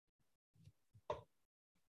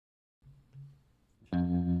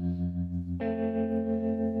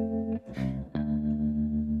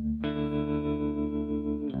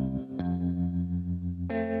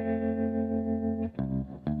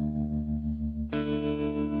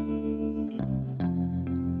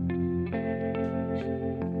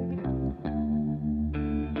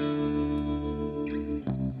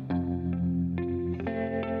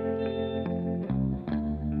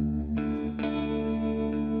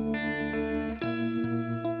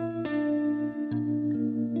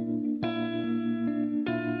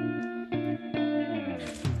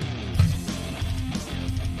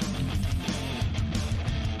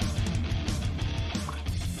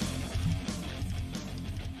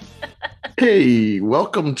Hey,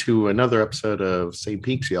 welcome to another episode of St.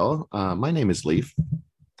 Peaks, y'all. My name is Leaf.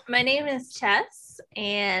 My name is Chess,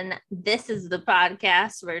 and this is the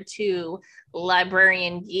podcast where two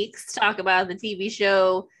librarian geeks talk about the TV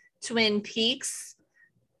show Twin Peaks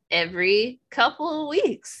every couple of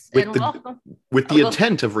weeks. With the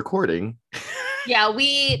intent of recording. Yeah,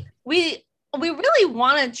 we really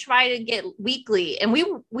want to try to get weekly, and we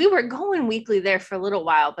were going weekly there for a little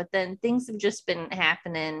while, but then things have just been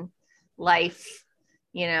happening, life,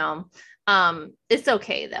 it's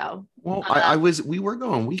okay though. Well, we were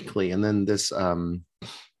going weekly, and then this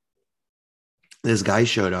guy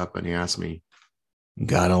showed up and he asked me,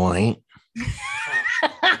 "Got a light?"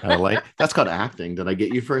 Got a light? That's called acting. Did I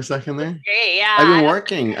get you for a second there? Great, yeah. I've been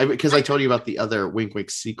working because I told you about the other Wink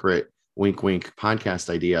Wink secret Wink Wink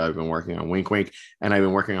podcast idea. I've been working on Wink Wink, and I've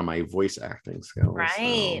been working on my voice acting skills.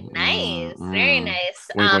 Right, so, nice, very nice.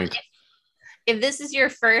 Wink, wink. If this is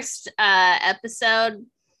your first episode,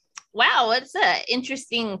 wow, what's an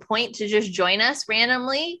interesting point to just join us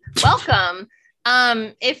randomly. Welcome.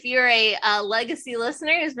 If you're a legacy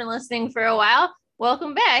listener who's been listening for a while,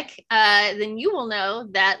 welcome back. Then you will know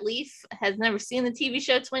that Leaf has never seen the TV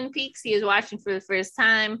show Twin Peaks. He is watching for the first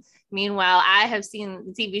time. Meanwhile, I have seen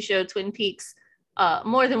the TV show Twin Peaks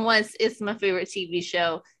more than once. It's my favorite TV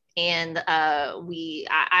show, and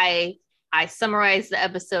I summarize the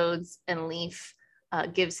episodes, and Leaf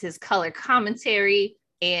gives his color commentary,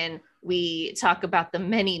 and we talk about the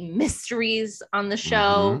many mysteries on the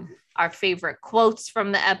show, our favorite quotes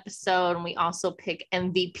from the episode, and we also pick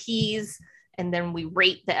MVPs, and then we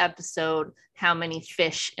rate the episode, how many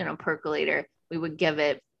fish in a percolator we would give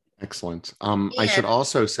it. Excellent. I should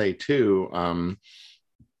also say too,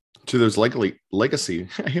 to those legacy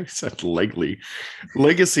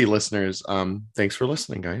listeners, thanks for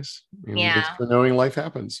listening, guys. Thanks for knowing life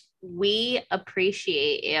happens. We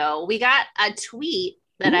appreciate you. We got a tweet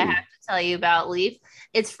that I have to tell you about, Leaf.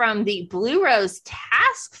 It's from the Blue Rose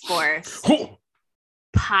Task Force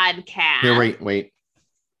podcast. Here, wait.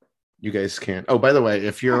 You guys can't. Oh, by the way,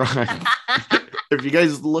 if you're if you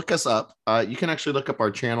guys look us up, you can actually look up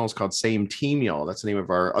our channels called Same Team Y'all. That's the name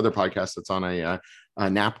of our other podcast that's on a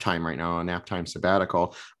nap time right now, a nap time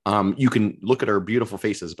sabbatical. You can look at our beautiful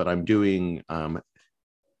faces, but I'm doing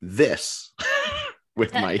this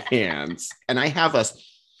with my hands, and I have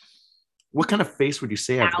what kind of face would you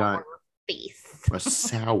say I've got? Face. A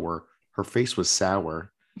sour. Her face was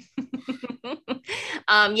sour.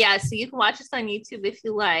 So you can watch us on YouTube if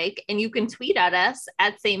you like, and you can tweet at us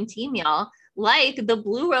at Same Team Y'all. Like the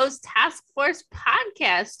Blue Rose Task Force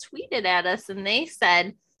podcast tweeted at us, and they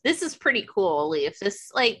said, this is pretty cool, Leaf.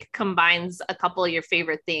 This combines a couple of your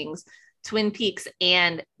favorite things, Twin Peaks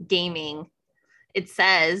and gaming. It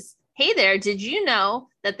says, hey there, did you know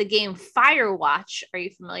that the game Firewatch, are you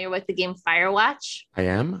familiar with the game Firewatch? I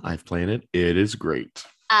am. I've played it. It is great.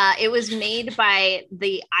 It was made by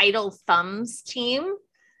the Idle Thumbs team,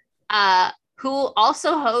 who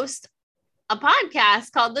also host a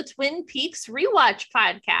podcast called the Twin Peaks Rewatch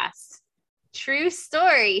Podcast. True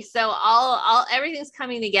story. So all everything's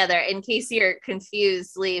coming together. In case you're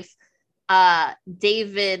confused, Leaf,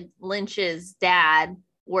 David Lynch's dad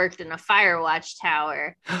worked in a Firewatch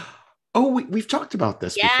tower. Oh, we've talked about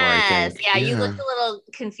this before, I think. Yeah, you looked a little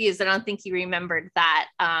confused. I don't think you remembered that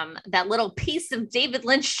little piece of David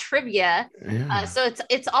Lynch trivia. Yeah. So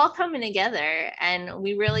it's all coming together, and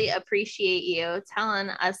we really appreciate you telling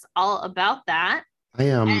us all about that.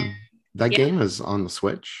 That game is on the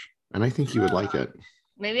Switch, and I think you would like it.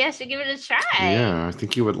 Maybe I should give it a try. Yeah, I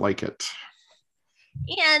think you would like it.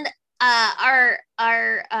 And our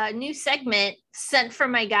new segment, Sent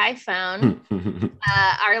from My Guy Phone,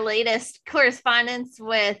 our latest correspondence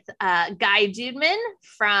with Guy Dudeman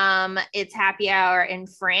from It's Happy Hour in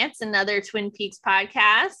France, another Twin Peaks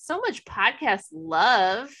podcast. So much podcast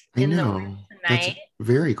love in the room tonight. That's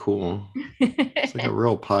very cool. It's like a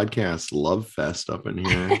real podcast love fest up in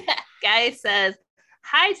here. Guy says,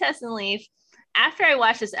 hi, Tess and Leaf. After I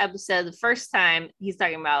watched this episode the first time, he's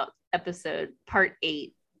talking about episode part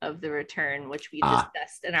 8 of The Return, which we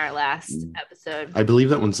discussed in our last episode. I believe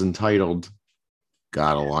that one's entitled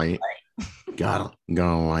Got a Light. Got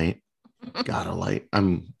a light. Got a light.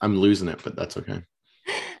 I'm losing it, but that's okay.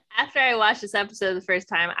 After I watched this episode the first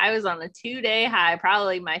time, I was on a 2-day high.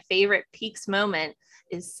 Probably my favorite Peaks moment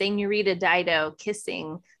is Senorita Dido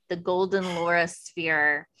kissing the golden Laura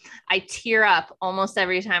sphere. I tear up almost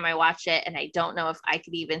every time I watch it, and I don't know if I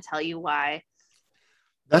could even tell you why.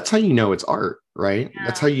 That's how you know it's art, right? Yeah.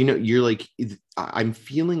 That's how you know you're like, I'm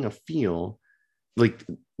feeling a feel, like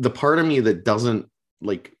the part of me that doesn't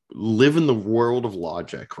like live in the world of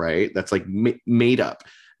logic, right? That's like made up.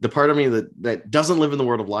 the part of me that doesn't live in the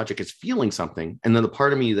world of logic is feeling something, and then the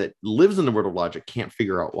part of me that lives in the world of logic can't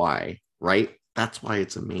figure out why, right? That's why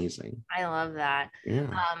it's amazing. I love that. Yeah.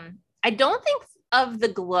 I don't think of the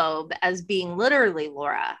globe as being literally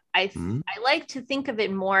Laura. I like to think of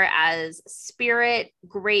it more as spirit,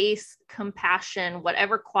 grace, compassion,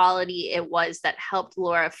 whatever quality it was that helped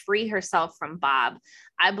Laura free herself from Bob.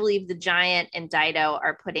 I believe the giant and Dido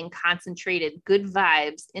are putting concentrated good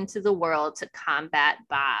vibes into the world to combat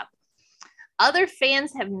Bob. Other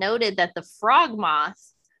fans have noted that the frog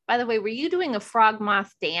moth, by the way, were you doing a frog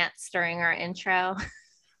moth dance during our intro?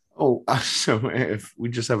 Oh, so if we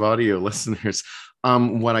just have audio listeners,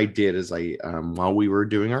 what I did is while we were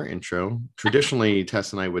doing our intro, traditionally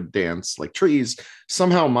Tess and I would dance like trees.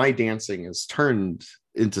 Somehow my dancing has turned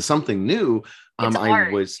into something new.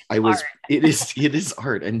 It is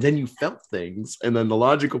art. And then you felt things, and then the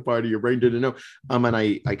logical part of your brain didn't know. And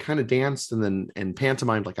I kind of danced and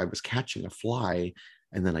pantomimed like I was catching a fly,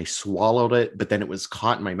 and then I swallowed it, but then it was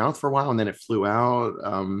caught in my mouth for a while, and then it flew out.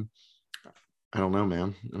 I don't know,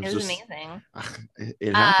 man. It was amazing.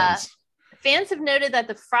 It happens. Fans have noted that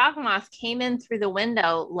the frog moth came in through the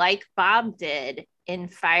window like Bob did in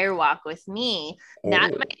Fire Walk with Me.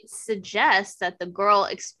 That might suggest that the girl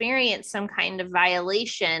experienced some kind of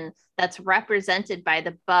violation that's represented by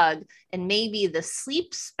the bug, and maybe the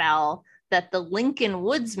sleep spell that the Lincoln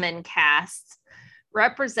Woodsman casts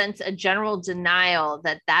represents a general denial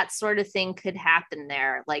that sort of thing could happen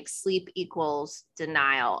there, like sleep equals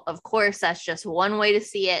denial. Of course, that's just one way to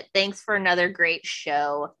see it. Thanks for another great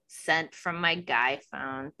show sent from my Guy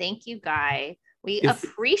phone. Thank you, Guy. We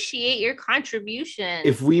appreciate your contribution.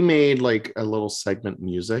 If we made like a little segment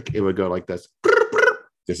music, it would go like this.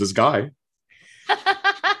 This is Guy.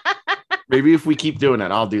 Maybe if we keep doing it,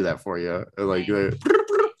 I'll do that for you. Like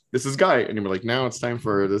this is Guy, and you're like, now it's time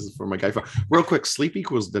for this is for my Guy phone. Real quick, sleep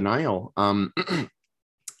equals denial.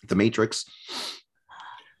 The Matrix.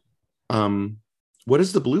 What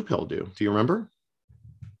does the blue pill do? Do you remember?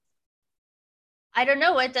 I don't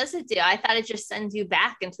know. What does it do? I thought it just sends you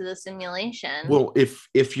back into the simulation. Well,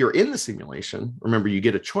 if you're in the simulation, remember you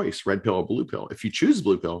get a choice: red pill or blue pill. If you choose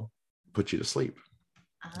blue pill, it puts you to sleep.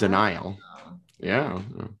 Denial. Yeah.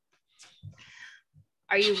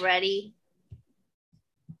 Are you ready?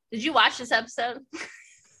 Did you watch this episode?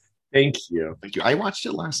 Thank you. I watched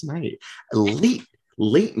it last night.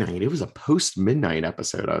 Late night. It was a post-midnight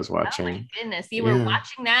episode I was watching. Oh my goodness. You were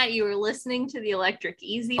watching that. You were listening to the Electric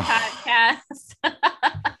Easy podcast.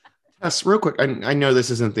 Yes, real quick. I know this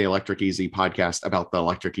isn't the Electric Easy podcast about the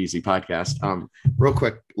Electric Easy podcast. Real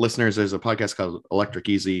quick, listeners, there's a podcast called Electric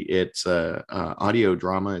Easy. It's a audio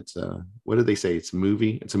drama. It's a, what did they say? It's a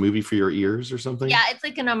movie. It's a movie for your ears or something. Yeah, it's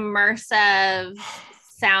like an immersive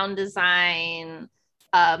sound design,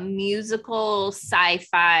 musical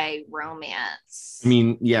sci-fi romance. I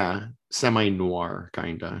mean, yeah, semi-noir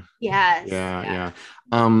kind of. Yes. Yeah.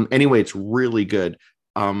 Anyway, it's really good.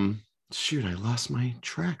 Shoot, I lost my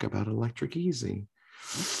track about Electric Easy.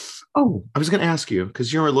 Oh, I was going to ask you,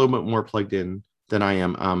 because you're a little bit more plugged in than I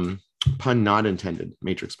am. Pun not intended,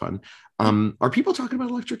 Matrix pun. Are people talking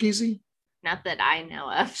about Electric Easy? Not that I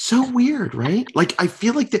know of. So weird, right? Like, I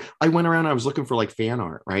feel like I went around, I was looking for like fan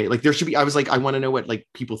art, right? Like there should be, I was like, I want to know what like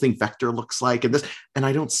people think Vector looks like and this, and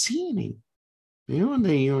I don't see any. You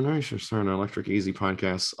and I should start an Electric Easy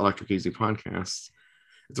podcast. Electric Easy podcast.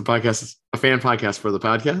 It's a podcast, a fan podcast for the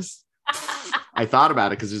podcast. I thought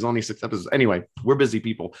about it because there's only 6 episodes. Anyway, we're busy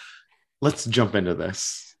people. Let's jump into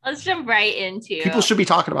this. Let's jump right into. People should be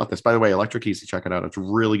talking about this. By the way, Electric Easy, check it out. It's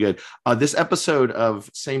really good. This episode of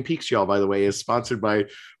Same Peaks, y'all, by the way, is sponsored by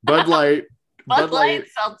Bud Light. Bud Light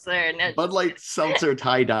Seltzer. No, Bud Light Seltzer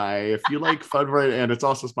Tie Dye. If you like Fun Right, and it's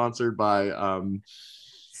also sponsored by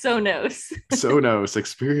Sonos. Sonos.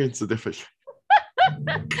 Experience the difference.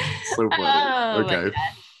 So funny. Okay.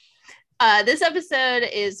 This episode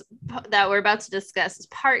that we're about to discuss is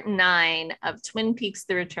part 9 of Twin Peaks: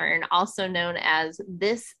 The Return, also known as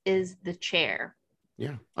This Is the Chair.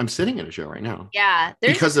 Yeah, I'm sitting in a chair right now. Yeah,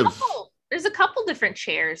 there's a couple different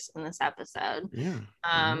chairs in this episode. Yeah.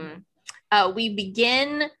 We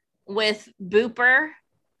begin with Booper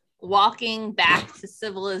walking back to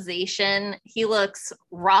civilization. He looks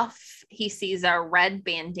rough. He sees a red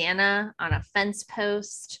bandana on a fence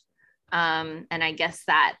post, and I guess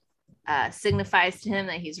that signifies to him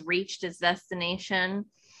that he's reached his destination.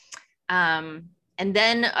 And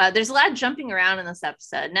then there's a lot of jumping around in this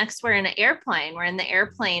episode. Next, we're in an airplane. We're in the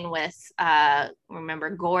airplane with, remember,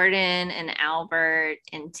 Gordon and Albert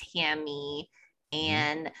and Tammy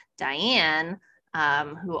and Diane,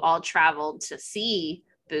 who all traveled to see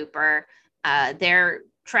Booper. They're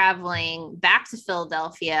traveling back to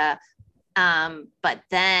Philadelphia. But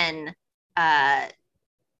then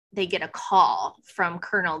they get a call from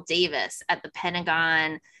Colonel Davis at the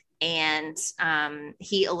Pentagon, and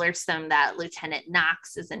he alerts them that Lieutenant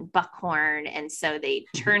Knox is in Buckhorn, and so they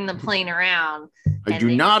turn the plane around. I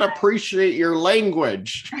do not appreciate your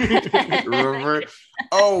language. Remember?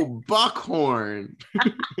 Oh, Buckhorn.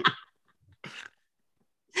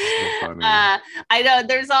 So I know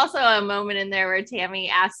there's also a moment in there where Tammy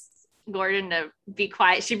asks Gordon to be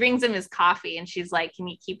quiet. She brings him his coffee and she's like, can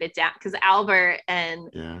you keep it down? Because Albert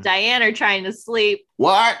and Diane are trying to sleep.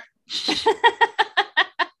 What?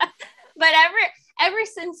 But ever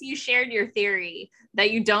since you shared your theory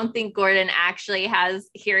that you don't think Gordon actually has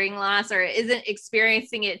hearing loss or isn't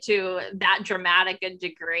experiencing it to that dramatic a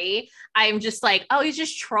degree, I'm just like, oh, he's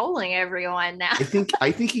just trolling everyone now.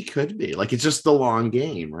 I think he could be. Like, it's just the long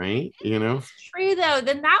game, right? You know? It's true, though.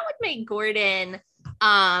 Then that would make Gordon,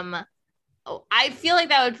 I feel like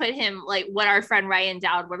that would put him like what our friend Ryan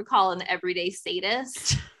Dowd would call an everyday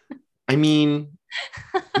sadist. I mean,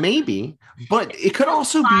 maybe, but it could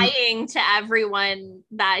also be lying to everyone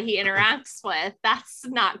that he interacts with. That's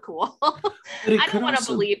not cool. I don't want to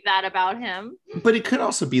believe that about him. But it could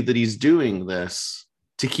also be that he's doing this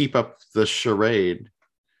to keep up the charade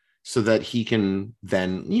so that he can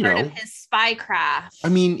then, Part of his spycraft. I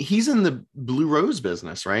mean, he's in the Blue Rose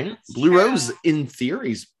business, right? That's Blue true. Rose, in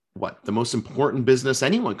theory, is what the most important business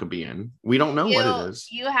anyone could be in. We don't know what it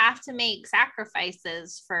is. You have to make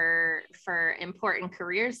sacrifices for important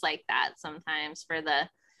careers like that sometimes for the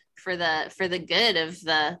good of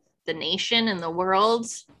the nation and the world.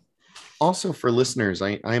 Also, for listeners,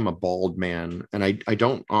 I am a bald man and I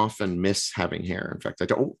don't often miss having hair. In fact,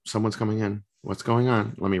 someone's coming in. What's going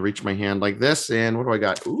on? Let me reach my hand like this, and what do I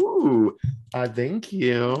got? Ooh, thank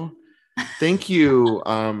you. Thank you.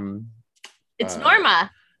 It's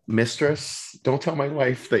Norma. Mistress, don't tell my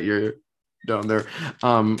wife that you're down there.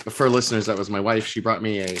 For listeners, that was my wife. She brought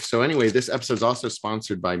me so anyway, this episode's also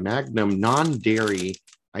sponsored by Magnum non-dairy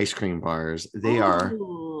ice cream bars. They are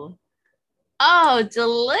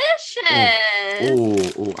delicious.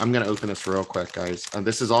 Oh, I'm gonna open this real quick, guys.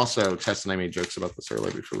 This is also, Tess and I made jokes about this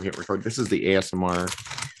earlier before we hit record. This is the ASMR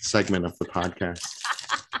segment of the podcast.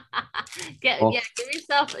 Give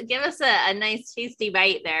us a nice tasty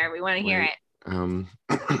bite there. We want to hear it.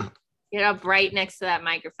 Get up right next to that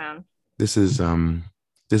microphone. This is a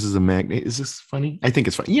magnet. Is this funny? I think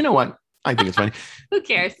it's funny. You know what? I think it's funny. Who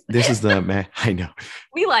cares? This is I know.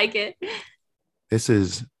 We like it. This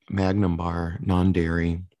is Magnum bar,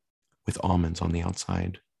 non-dairy, with almonds on the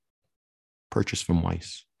outside. Purchased from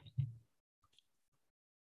Weiss.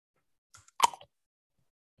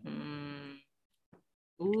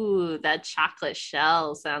 Ooh, that chocolate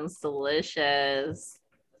shell sounds delicious.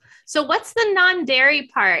 So what's the non-dairy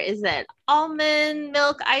part? Is it almond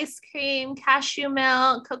milk ice cream, cashew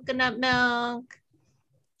milk, coconut milk?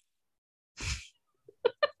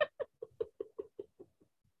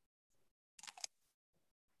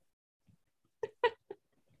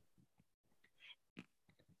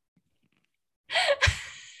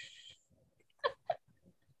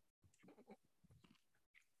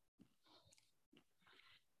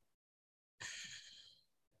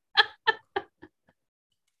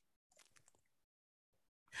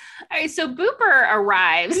 All right, so Booper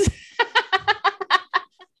arrives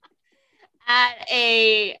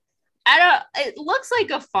it looks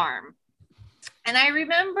like a farm. And I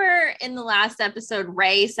remember in the last episode,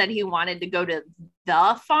 Ray said he wanted to go to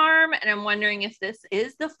the farm. And I'm wondering if this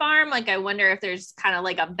is the farm. Like, I wonder if there's kind of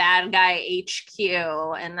like a bad guy HQ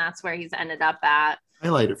and that's where he's ended up at.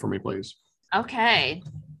 Highlight it for me, please. Okay.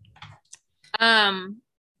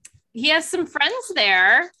 He has some friends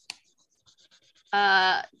there.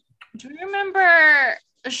 Do you remember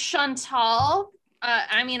Chantal?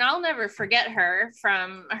 I mean, I'll never forget her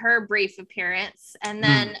from her brief appearance. And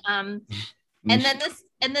then,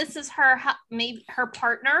 this is her, maybe her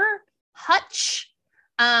partner, Hutch.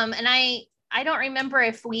 And I don't remember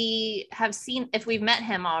if we've met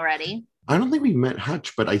him already. I don't think we've met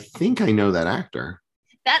Hutch, but I think I know that actor.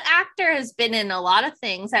 That actor has been in a lot of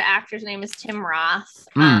things. That actor's name is Tim Roth.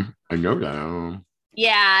 I know that.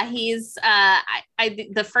 Yeah, he's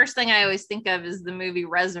the first thing I always think of is the movie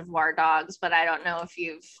Reservoir Dogs, but I don't know if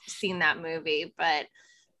you've seen that movie. But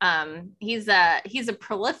he's a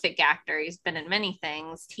prolific actor. He's been in many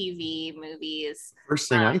things, TV, movies. First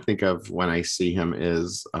thing I think of when I see him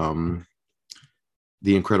is The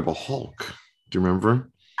Incredible Hulk. Do you remember?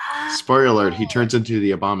 Spoiler alert, he turns into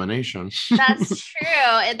the Abomination. That's true.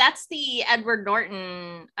 And that's the Edward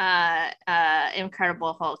Norton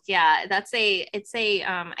Incredible Hulk. Yeah,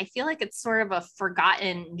 I feel like it's sort of a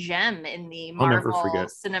forgotten gem in the Marvel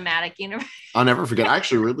Cinematic Universe. I'll never forget. I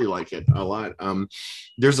actually really like it a lot.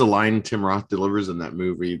 There's a line Tim Roth delivers in that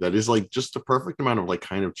movie that is like just the perfect amount of like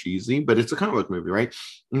kind of cheesy, but it's a comic book movie, right?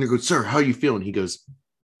 And he goes, "Sir, how you feeling?" He goes,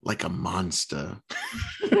 "Like a monster."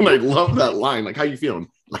 And I love that line. Like, how you feeling?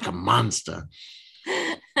 Like a monster.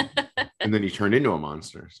 And then he turned into a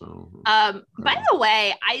monster. So by the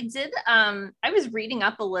way, I was reading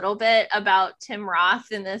up a little bit about Tim Roth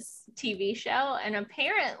in this TV show, and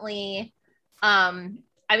apparently I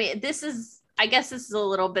mean, I guess this is a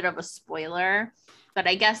little bit of a spoiler, but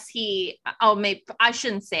I guess maybe I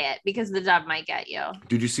shouldn't say it because the dub might get you.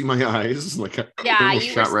 Did you see my eyes? Like, yeah, you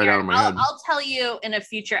shot right out of my head. I'll tell you in a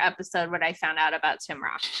future episode what I found out about Tim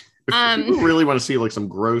Roth. If you really want to see like some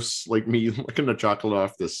gross, like me licking the chocolate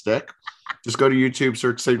off the stick, just go to YouTube,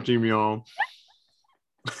 search Same Team Y'all.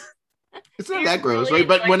 It's not that gross, right?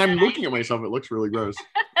 But when I'm looking at myself, it looks really gross.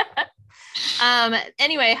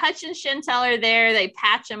 Anyway, Hutch and Chantel are there. They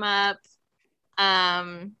patch him up.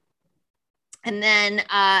 And then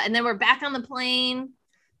we're back on the plane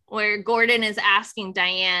where Gordon is asking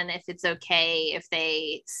Diane if it's okay if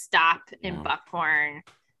they stop in Buckhorn.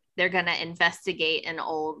 They're going to investigate an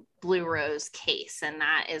old Blue Rose case. And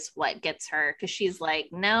that is what gets her, because she's like,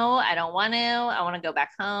 no, I don't want to. I want to go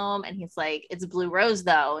back home. And he's like, it's Blue Rose,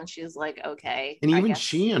 though. And she's like, okay. And even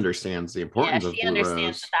she understands the importance of Blue Rose. She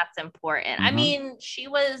understands that's important. Mm-hmm. I mean, she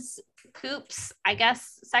was Coop's, I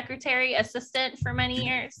guess, secretary assistant for many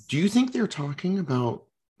years. Do you think they're talking about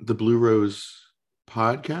the Blue Rose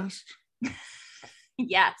podcast?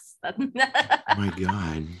 Yes. Oh my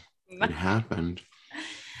God. It happened.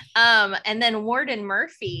 And then Warden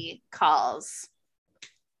Murphy calls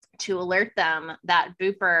to alert them that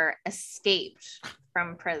Booper escaped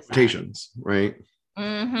from prison. Right?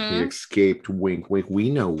 Mm-hmm. He escaped. Wink, wink. We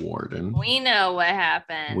know, Warden. We know what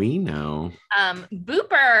happened. We know.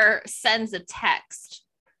 Booper sends a text.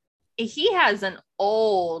 He has an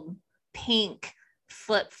old pink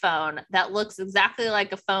flip phone that looks exactly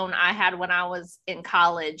like a phone I had when I was in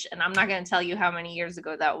college. And I'm not going to tell you how many years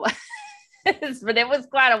ago that was. But it was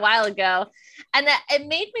quite a while ago, and it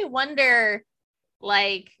made me wonder,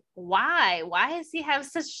 like, why does he have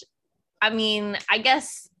such, I mean, I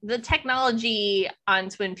guess the technology on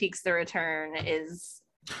Twin Peaks The Return is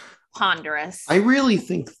ponderous. I really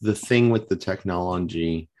think the thing with the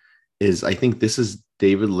technology is, I think this is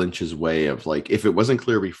David Lynch's way of, like, if it wasn't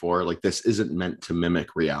clear before, like, this isn't meant to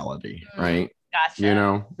mimic reality, right? Gotcha. You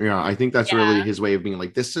know, yeah, I think that's really his way of being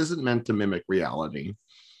like, this isn't meant to mimic reality.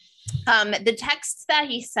 The text that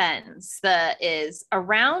he sends is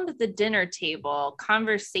around the dinner table,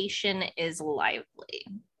 conversation is lively.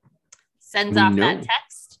 Sends off that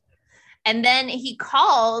text. And then he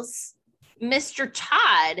calls Mr.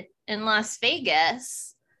 Todd in Las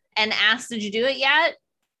Vegas and asks, did you do it yet?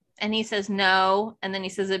 And he says, no. And then he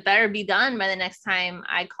says, it better be done by the next time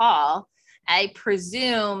I call. I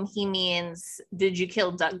presume he means, did you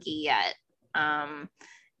kill Dougie yet?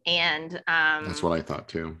 And that's what I thought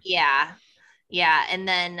too. Yeah. And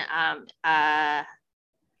then let's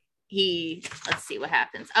see what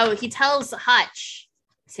happens. Oh, he tells Hutch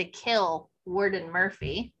to kill Warden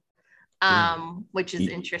Murphy, which is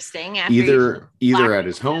interesting. After either at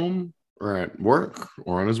his home or at work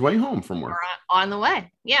or on his way home from work. Or on the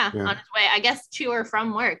way. Yeah, on his way. I guess to or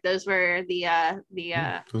from work. Those were the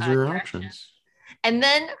those are your options. And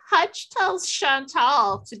then Hutch tells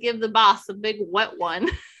Chantal to give the boss a big wet one.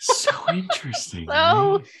 So interesting.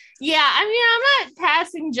 So, yeah, I mean, I'm not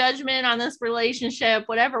passing judgment on this relationship.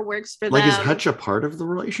 Whatever works for them. Like, is Hutch a part of the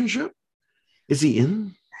relationship? Is he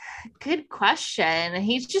in? Good question.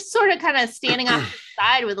 He's just sort of kind of standing off to the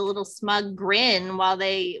side with a little smug grin while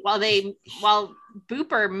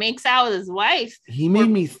Booper makes out with his wife. He made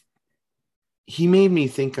me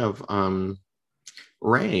think of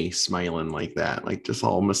Ray smiling like that, like just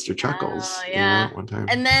all Mr. Chuckles. Yeah. You know, one time.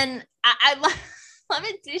 And then I love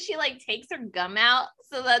it too. She like takes her gum out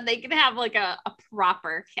so that they can have like a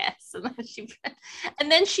proper kiss.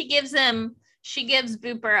 And then she gives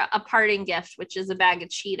Booper a parting gift, which is a bag of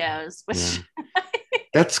Cheetos, which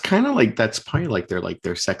that's kind of like, that's probably like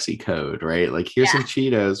their sexy code, right? Like, here's some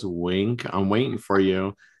Cheetos, wink, I'm waiting for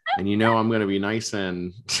you. And you know, I'm going to be nice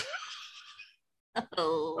and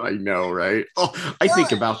I know, right? Oh, I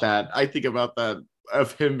think about that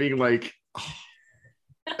of him being like,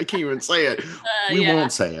 I can't even say it. We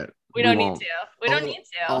won't say it. We don't need to. We don't need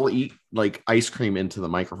to. I'll eat like ice cream into the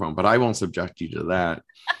microphone, but I won't subject you to that.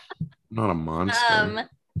 I'm not a monster.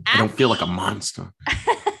 I don't feel like a monster.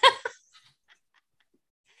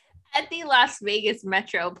 At the Las Vegas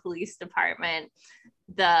Metro Police Department,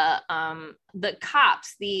 the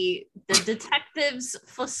cops, the detectives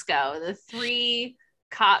Fusco, the 3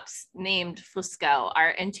 cops named Fusco,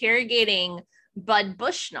 are interrogating Bud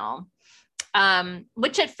Bushnell.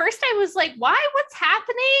 Which at first I was like, why? What's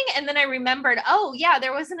happening? And then I remembered, oh yeah,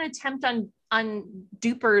 there was an attempt on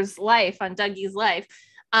Duper's life, on Dougie's life.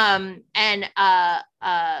 And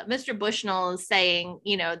Mr. Bushnell is saying,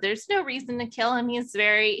 there's no reason to kill him. He's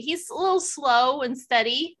a little slow and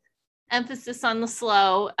steady, emphasis on the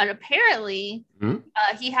slow. And apparently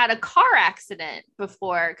he had a car accident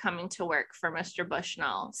before coming to work for Mr.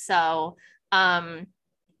 Bushnell. So,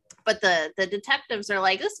 but the detectives are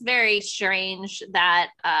like, it's very strange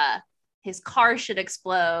that his car should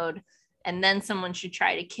explode and then someone should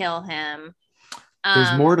try to kill him.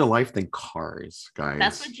 There's more to life than cars, guys.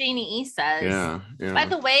 That's what Janie E says. Yeah. By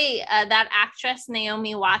the way, that actress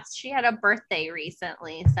Naomi Watts, she had a birthday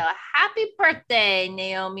recently. So happy birthday,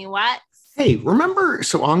 Naomi Watts. Hey, remember,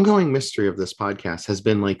 so ongoing mystery of this podcast has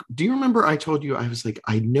been like, do you remember I told you, I was like,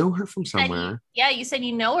 I know her from somewhere. You said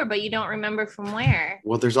you know her, but you don't remember from where.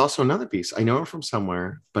 Well, there's also another piece. I know her from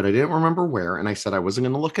somewhere, but I didn't remember where. And I said I wasn't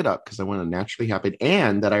going to look it up because I want to naturally happen.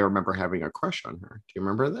 And that I remember having a crush on her. Do you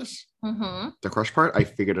remember this? Mm-hmm. The crush part? I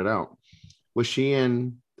figured it out. Was she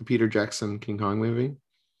in the Peter Jackson King Kong movie?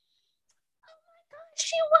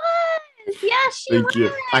 She was. Yeah, she Thank was.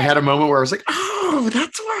 you. I had a moment where I was like, oh,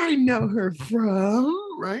 that's where I know her from,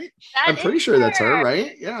 right? I'm pretty sure that's her,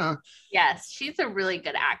 right? Yeah. Yes, she's a really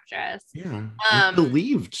good actress. Yeah. I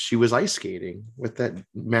believed she was ice skating with that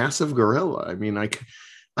massive gorilla. I mean,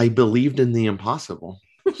 I believed in the impossible.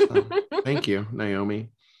 So, thank you,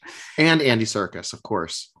 Naomi. And Andy Serkis, of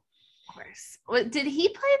course. Of course. Did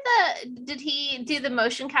he do the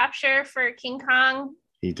motion capture for King Kong?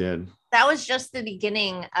 He did. That was just the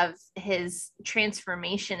beginning of his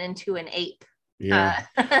transformation into an ape. Yeah.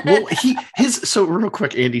 Well, so real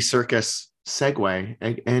quick, Andy Serkis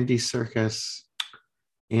segue. Andy Serkis,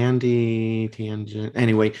 Andy Tangent.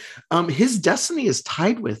 Anyway, his destiny is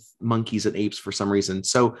tied with monkeys and apes for some reason.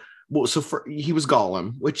 So he was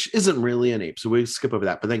Gollum, which isn't really an ape, so we skip over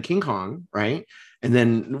that. But then King Kong, right? And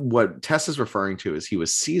then what Tess is referring to is he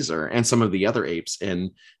was Caesar and some of the other apes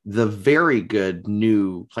in the very good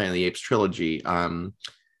new Planet of the Apes trilogy,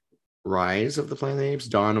 Rise of the Planet of the Apes,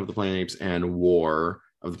 Dawn of the Planet of the Apes, and War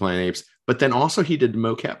of the Planet of the Apes. But then also he did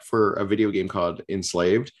mocap for a video game called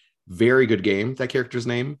Enslaved. Very good game. That character's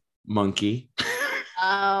name, Monkey.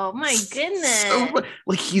 Oh my goodness! So,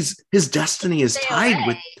 like his destiny is tied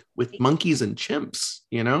with monkeys and chimps.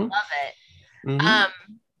 Love it. Mm-hmm.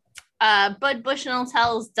 Bud Bushnell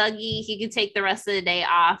tells Dougie he could take the rest of the day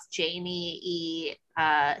off. Janie E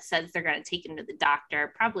says they're going to take him to the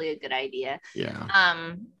doctor. Probably a good idea. Yeah.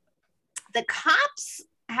 The cops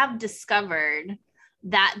have discovered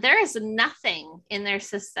that there is nothing in their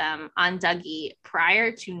system on Dougie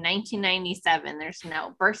prior to 1997. There's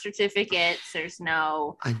no birth certificates. There's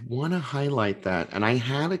no. I want to highlight that. And I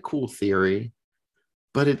had a cool theory,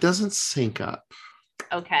 but it doesn't sync up.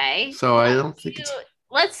 Okay. So I don't think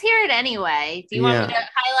let's hear it anyway. Do you want me to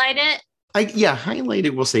highlight it? Highlight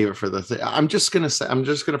it. We'll save it for the thing. I'm just going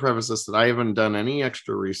to preface this that I haven't done any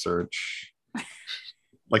extra research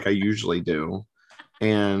like I usually do.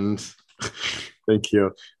 And thank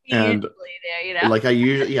you. And like I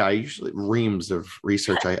usually reams of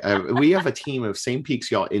research. We have a team of Same Peaks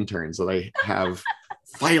Y'all interns that I have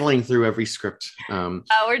filing through every script.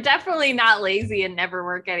 We're definitely not lazy and never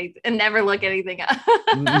look anything up.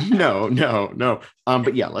 No.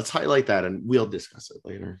 But yeah, let's highlight that and we'll discuss it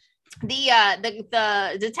later.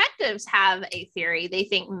 The detectives have a theory. They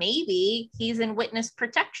think maybe he's in witness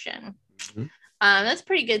protection. Mm-hmm. That's a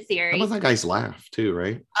pretty good theory. How about that guy's laugh too,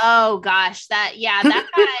 right? Oh gosh, that guy.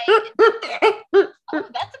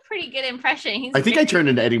 That's a pretty good impression. I think I turned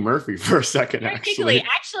into Eddie Murphy for a second. Actually,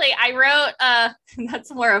 I wrote.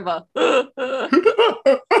 That's more of a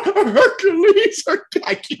Hercules.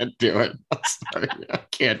 I can't do it. I'm sorry, I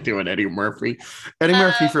can't do it, Eddie Murphy. Eddie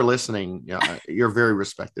Murphy, for listening, you're a very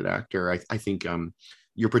respected actor. I think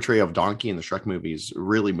your portrayal of Donkey in the Shrek movie is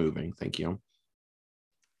really moving. Thank you.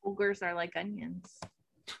 Ogres are like onions.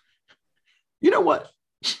 You know what?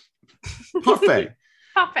 Parfait.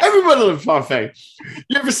 Everybody loves parfait.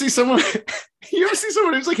 You ever see someone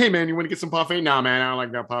who's like, hey man, you want to get some parfait? Nah, man, I don't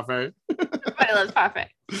like that parfait. Everybody loves parfait.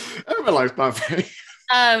 Everybody likes parfait.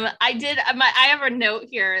 I have a note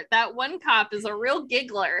here. That one cop is a real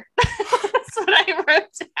giggler. That's what I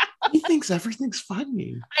wrote down. He thinks everything's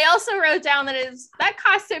funny. I also wrote down that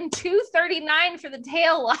cost him $239 for the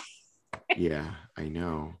tail light. Yeah, I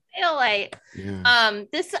know. Tail light. Yeah.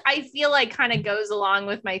 This I feel like kind of goes along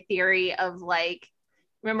with my theory of like,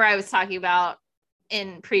 remember I was talking about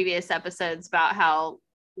in previous episodes about how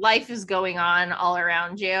life is going on all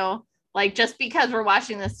around you. Like just because we're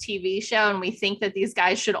watching this TV show and we think that these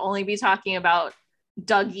guys should only be talking about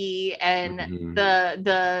Dougie and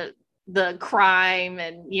Mhm. the crime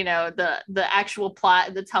and the actual plot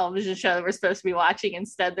of the television show that we're supposed to be watching.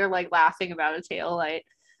 Instead, they're like laughing about a tail light.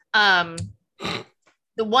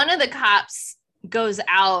 The one of the cops goes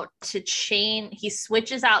out to he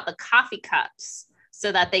switches out the coffee cups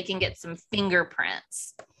so that they can get some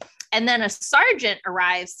fingerprints. And then a sergeant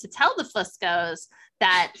arrives to tell the Fuscos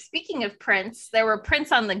that, speaking of prints, there were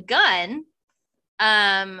prints on the gun.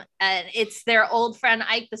 And it's their old friend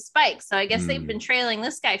Ike the Spike. So I guess they've been trailing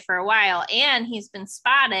this guy for a while, and he's been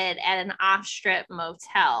spotted at an off-strip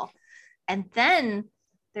motel. And then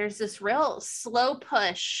there's this real slow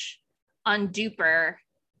push on Duper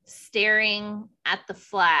staring at the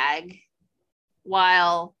flag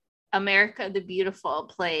while America the Beautiful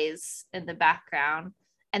plays in the background.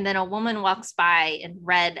 And then a woman walks by in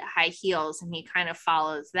red high heels, and he kind of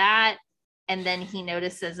follows that. And then he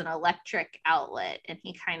notices an electric outlet, and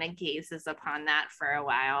he kind of gazes upon that for a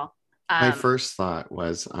while. My first thought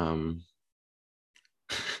was,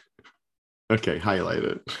 okay, highlight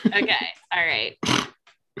it. Okay, all right.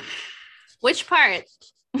 Which part?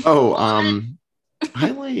 Oh,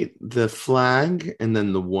 highlight the flag and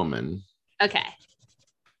then the woman. Okay.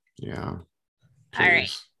 Yeah. Please. All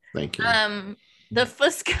right. Thank you. The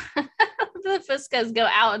Fuscos go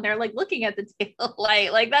out and they're like looking at the tail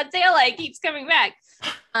light, like that tail light keeps coming back.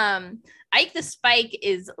 Ike the Spike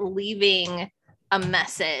is leaving a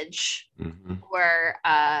message for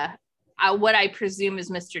what I presume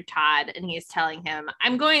is Mr. Todd, and he's telling him,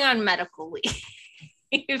 I'm going on medical leave.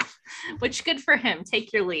 Which good for him.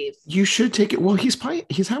 Take your leave. You should take it. Well, he's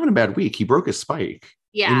having a bad week. He broke his spike.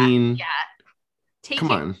 Yeah. I mean, yeah. Take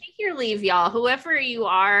your leave, y'all. Whoever you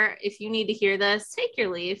are, if you need to hear this, take your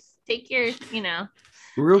leave. Take your,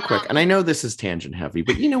 real quick. And I know this is tangent heavy,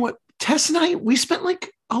 but you know what? Tess and I, we spent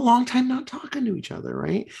like a long time not talking to each other,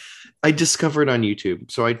 right? I discovered on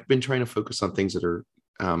YouTube. So I've been trying to focus on things that are,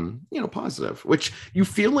 positive, which you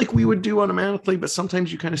feel like we would do automatically, but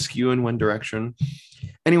sometimes you kind of skew in one direction.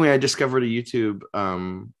 Anyway, I discovered a YouTube,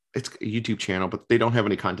 it's a YouTube channel, but they don't have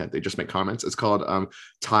any content. They just make comments. It's called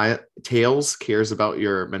Tails Cares About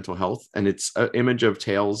Your Mental Health. And it's an image of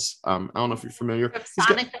Tails. I don't know if you're familiar. From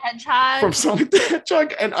Sonic the Hedgehog. From Sonic the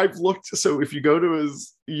Hedgehog. And I've looked. So if you go to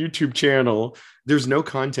his YouTube channel, there's no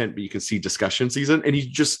content, but you can see discussion season. And he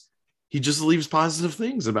just leaves positive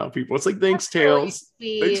things about people. It's like, thanks, Tails.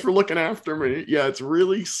 Really thanks for looking after me. Yeah, it's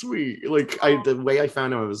really sweet. Like the way I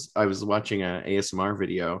found him, I was watching an ASMR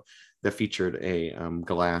video that featured a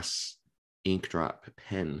glass ink drop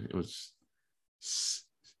pen. It was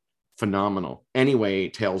phenomenal. Anyway,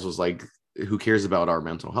 Tails was like, who cares about our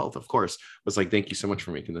mental health? Of course. Was like, thank you so much for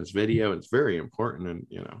making this video. It's very important. And,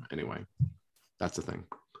 anyway, that's the thing.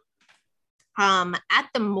 At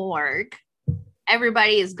the morgue,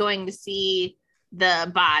 everybody is going to see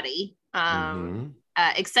the body,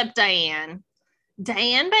 except Diane.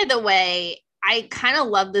 Diane, by the way, I kind of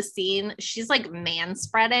love the scene. She's like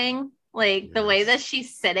man-spreading, like the way that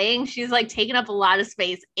she's sitting. She's like taking up a lot of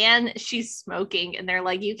space, and she's smoking. And they're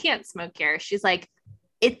like, "You can't smoke here." She's like,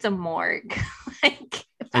 "It's a morgue. Like,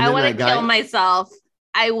 if I want to kill myself,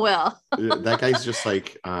 I will." That guy's just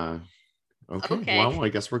like, okay, well, I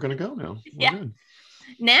guess we're gonna go now. Yeah. Good.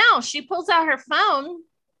 Now she pulls out her phone.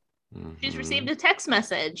 She's received a text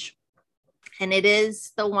message, and it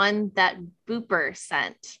is the one that Booper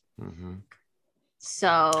sent.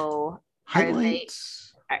 So highlight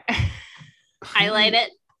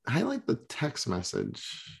it. Highlight the text message.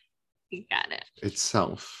 You got it.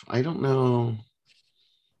 Itself. I don't know.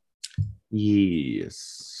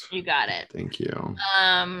 Yes. You got it. Thank you.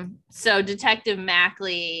 So Detective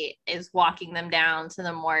Mackley is walking them down to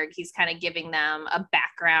the morgue. He's kind of giving them a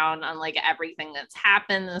background on like everything that's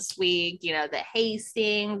happened this week. The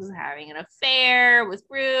Hastings was having an affair with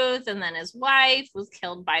Ruth, and then his wife was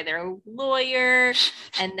killed by their lawyer.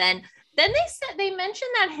 And then they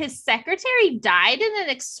mentioned that his secretary died in an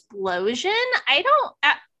explosion.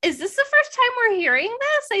 Is this the first time we're hearing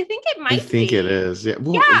this? I think it might be. I think it is. Yeah.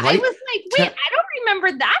 Well, I was like, wait, I don't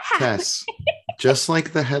remember that happening. Yes. Just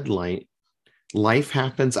like the headlight, life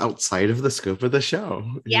happens outside of the scope of the show.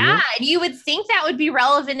 Yeah. And you would think that would be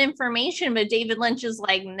relevant information, but David Lynch is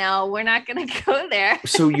like, no, we're not going to go there.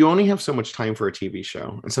 So you only have so much time for a TV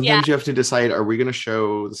show. And sometimes you have to decide, are we going to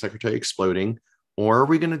show the secretary exploding, or are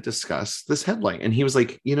we going to discuss this headlight? And he was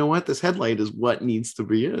like, you know what? This headlight is what needs to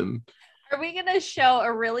be in. Are we going to show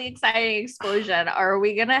a really exciting explosion, or are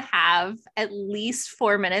we going to have at least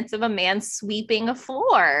 4 minutes of a man sweeping a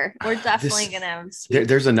floor? We're definitely going to have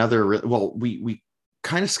there's another we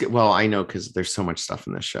kind of skip. Well, I know, because there's so much stuff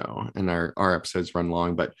in this show and our episodes run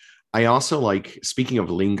long, but I also like, speaking of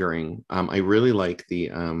lingering, I really like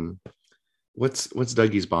the what's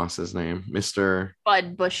Dougie's boss's name? Mr.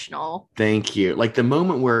 Bud Bushnell. Thank you. Like the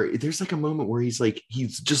moment where there's like a moment where he's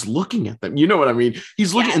just looking at them. You know what I mean?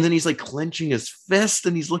 He's looking, and then he's like clenching his fist,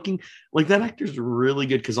 and he's looking like, that actor's really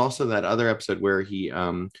good. Because also that other episode where he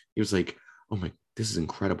was like, oh my, this is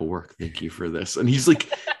incredible work. Thank you for this. And he's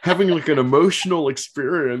like having like an emotional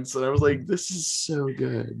experience. And I was like, this is so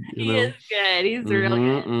good. He is good. He's real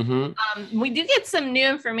good. We do get some new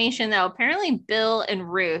information though. Apparently Bill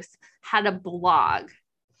and Ruth had a blog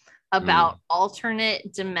about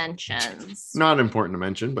alternate dimensions. Not important to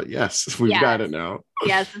mention, but yes, we've got it now.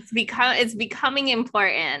 Yes, it's becoming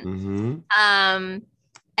important.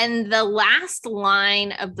 And the last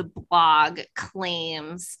line of the blog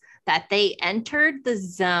claims that they entered the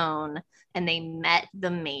zone and they met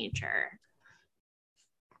the Major.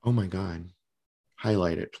 Oh my God.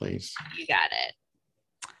 Highlight it, please. You got it.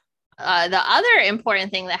 The other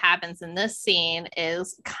important thing that happens in this scene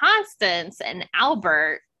is Constance and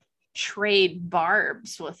Albert trade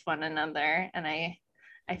barbs with one another. And I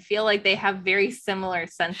feel like they have very similar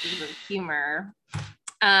senses of humor.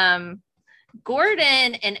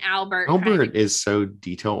 Gordon and Albert. Albert is so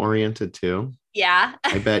detail oriented too. Yeah.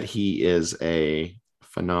 I bet he is a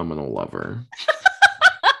phenomenal lover.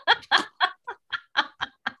 I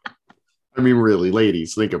mean, really,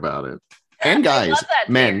 ladies, think about it. And guys,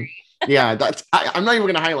 men. Theory. Yeah, I'm not even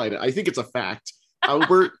going to highlight it. I think it's a fact.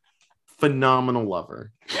 Albert, phenomenal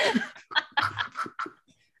lover.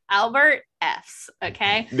 Albert F's,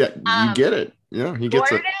 okay? Yeah, you get it. Yeah, he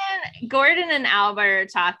gets it. Gordon and Albert are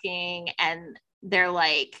talking, and they're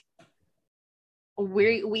like,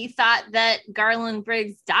 we thought that Garland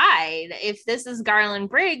Briggs died. If this is Garland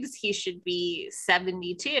Briggs, he should be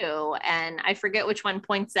 72. And I forget which one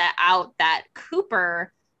points that out, that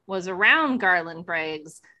Cooper was around Garland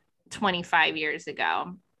Briggs 25 years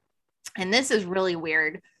ago. And this is really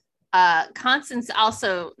weird. Constance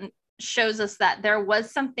also shows us that there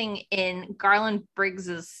was something in Garland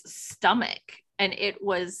Briggs's stomach, and it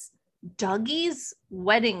was Dougie's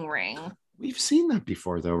wedding ring. We've seen that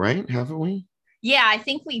before though, right? Haven't we? Yeah, I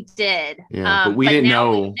think we did. Yeah, but we didn't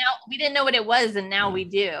know. We didn't know what it was, and now we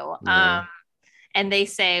do. Yeah. And they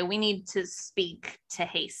say we need to speak to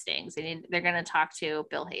Hastings. They're going to talk to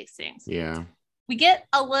Bill Hastings. Yeah. We get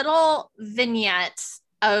a little vignette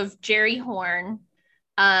of Jerry Horn.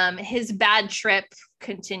 His bad trip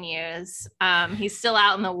continues. He's still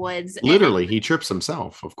out in the woods. Literally, he trips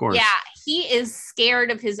himself, of course. Yeah, he is scared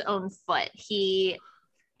of his own foot.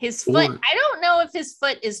 His foot, I don't know if his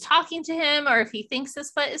foot is talking to him or if he thinks his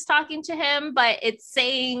foot is talking to him, but it's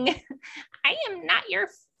saying, I am not your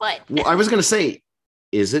foot. Well, I was going to say,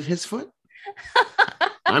 is it his foot?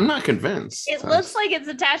 I'm not convinced. It looks like it's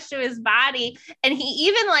attached to his body. And he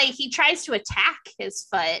even he tries to attack his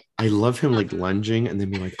foot. I love him lunging and then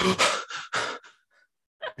be like,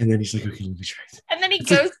 and then he's like, okay, let me try it. And then he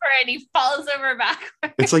goes for it and he falls over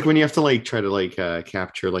backwards. It's like when you have to try to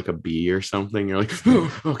capture a bee or something. You're like,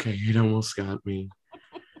 oh, okay, it almost got me.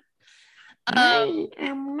 I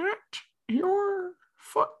am not your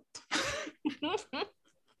foot.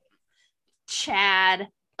 Chad.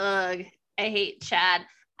 Ugh. I hate Chad.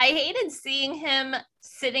 I hated seeing him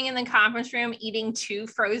sitting in the conference room eating 2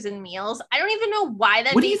 frozen meals. I don't even know why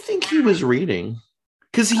that. What do you think he was reading?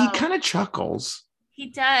 Because he kind of chuckles. He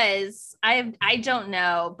does. I don't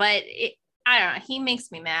know, but I don't know. He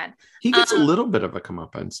makes me mad. He gets a little bit of a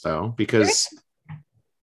comeuppance though, because.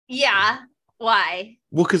 Yeah. Why?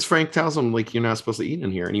 Well, because Frank tells him you're not supposed to eat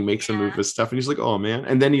in here, and he makes him move his stuff, and he's like, "Oh man!"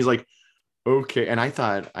 And then he's like, "Okay." And I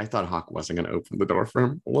thought Hawk wasn't going to open the door for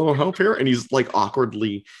him. A little help here, and he's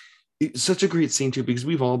awkwardly. It's such a great scene too, because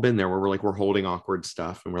we've all been there where we're holding awkward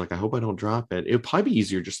stuff, and we're like, "I hope I don't drop it." It'd probably be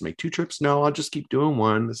easier just to make 2 trips. No, I'll just keep doing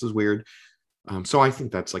one. This is weird. So I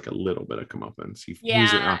think that's a little bit of comeuppance.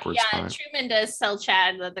 He's an awkward spot. Truman does tell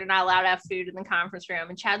Chad that they're not allowed to have food in the conference room,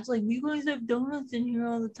 and Chad's like, "We guys have donuts in here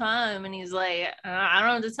all the time," and he's like, "I don't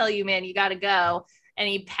know what to tell you, man. You got to go." And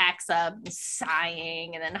he packs up,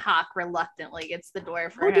 sighing, and then Hawk reluctantly gets the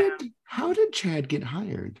door for him. How did Chad get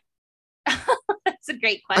hired? That's a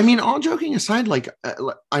great question. I mean, all joking aside,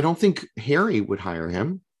 I don't think Harry would hire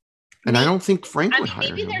him. And I don't think Frank would hire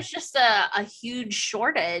maybe him. there's just a huge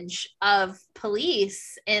shortage of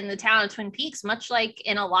police in the town of Twin Peaks, much like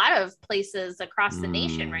in a lot of places across the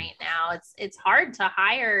nation right now. It's hard to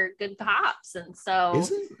hire good cops, and so is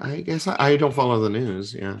it? I guess I don't follow the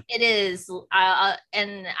news. Yeah, it is.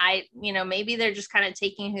 And I, maybe they're just kind of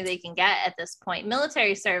taking who they can get at this point.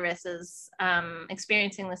 Military service is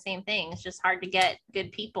experiencing the same thing. It's just hard to get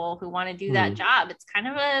good people who want to do that job. It's kind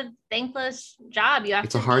of a thankless job.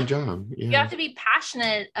 It's a hard job. Yeah. You have to be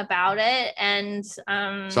passionate about it and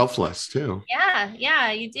selfless too.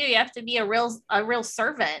 Yeah, you do. You have to be a real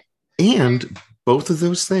servant. And both of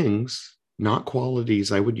those things, not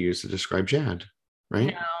qualities I would use to describe Jad,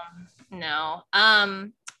 right? No.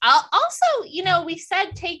 I'll also, we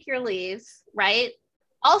said take your leave, right?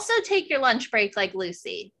 Also take your lunch break like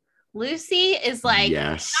Lucy. Lucy is like,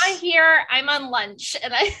 yes. I'm not here, I'm on lunch.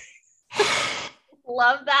 And I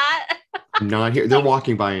love that. I'm not here. They're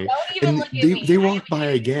walking by. Don't even look at me. They walk by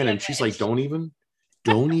again and she's like, don't even.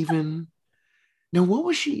 Now, what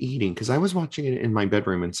was she eating? Because I was watching it in my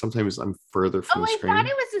bedroom and sometimes I'm further from the screen. I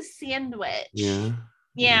thought it was a sandwich.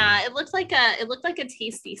 Yeah, it looked like a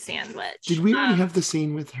tasty sandwich. Did we already have the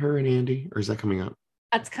scene with her and Andy, or is that coming up?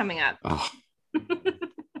 That's coming up. Oh.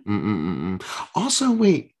 Also,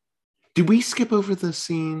 wait, did we skip over the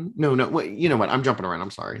scene? No. Wait, you know what? I'm jumping around.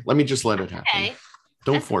 I'm sorry. Let me just let it happen. Okay.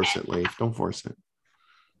 Don't force it, Leif. Don't force it.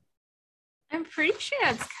 I'm pretty sure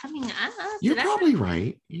that's coming up. You're probably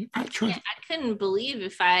right. I trust. I couldn't believe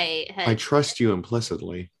if I had. I trust you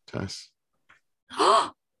implicitly, Tess.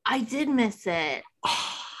 I did miss it.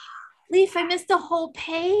 Leif, I missed a whole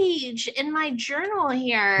page in my journal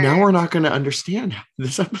here. Now we're not going to understand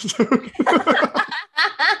this episode.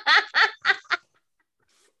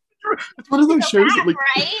 It's one of those shows that, like,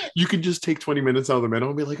 right? You can just take 20 minutes out of the middle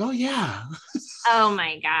and be like, oh, yeah. Oh,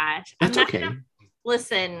 my gosh. That's okay.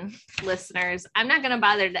 Listen, listeners, I'm not going to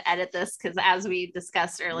bother to edit this because, as we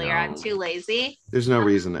discussed earlier, I'm too lazy. There's no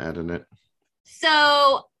reason to edit it.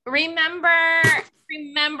 So remember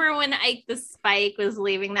when Ike the Spike was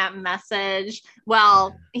leaving that message?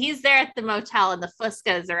 Well, he's there at the motel and the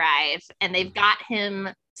Fuscos arrive and they've got him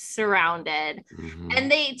surrounded.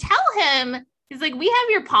 And they tell him, he's like, we have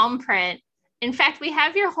your palm print. In fact, we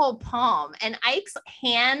have your whole palm. And Ike's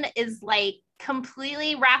hand is like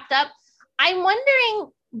completely wrapped up. I'm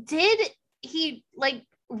wondering, did he like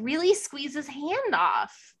really squeeze his hand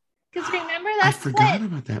off? Because remember that I forgot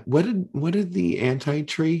about that. What did the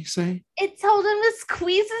anti-tree say? It told him to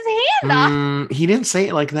squeeze his hand off. He didn't say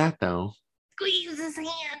it like that though. Squeeze his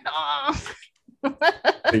hand off.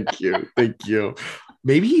 Thank you.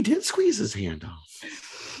 Maybe he did squeeze his hand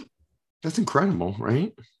off. That's incredible,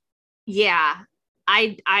 right? Yeah.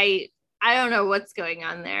 I don't know what's going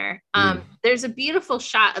on there. There's a beautiful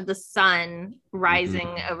shot of the sun rising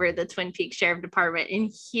over the Twin Peaks Sheriff Department,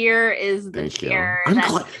 and here is the chair. I'm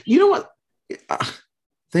glad. You know what?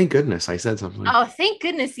 Thank goodness I said something. Oh, thank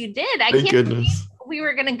goodness you did. Thank goodness. We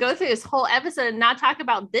were going to go through this whole episode and not talk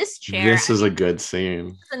about this chair. This is a good scene.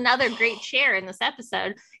 It's another great chair in this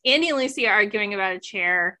episode. Andy and Lucy are arguing about a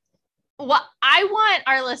chair. Well, I want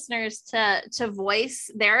our listeners to voice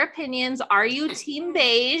their opinions. Are you team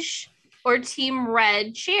beige or team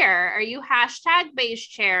red chair? Are you hashtag beige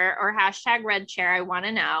chair or hashtag red chair? I want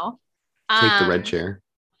to know. Take the red chair.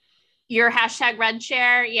 Your hashtag red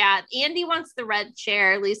chair. Yeah. Andy wants the red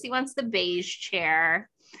chair. Lucy wants the beige chair.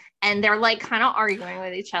 And they're like kind of arguing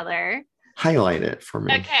with each other. Highlight it for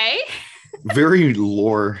me. Okay. Very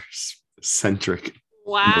lore centric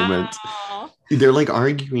moment. They're like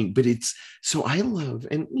arguing, but it's so I love,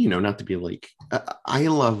 and not to be like, I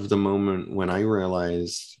love the moment when I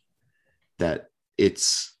realized that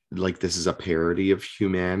it's like this is a parody of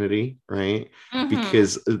humanity, right?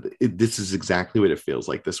 Because this is exactly what it feels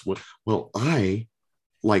like. This, well, I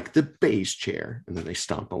like the beige chair, and then they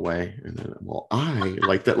stomp away, and then, well, I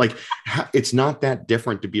like that. Like, it's not that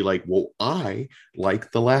different to be like, well, I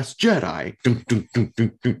like The Last Jedi.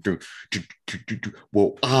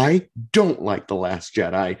 Well, I don't like The Last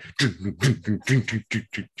Jedi.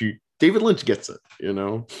 David Lynch gets it,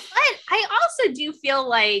 But I also do feel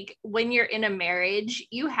like when you're in a marriage,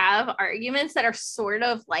 you have arguments that are sort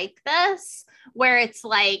of like this, where it's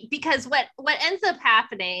like, because what ends up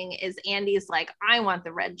happening is Andy's like, I want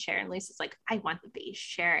the red chair, and Lisa's like, I want the beige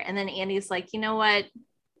chair, and then Andy's like, you know what,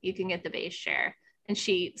 you can get the beige chair, and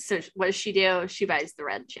so what does she do? She buys the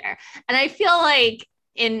red chair. And I feel like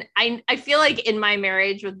I feel like in my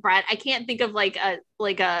marriage with Brett, I can't think of like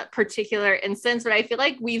a particular instance, but I feel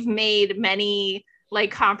like we've made many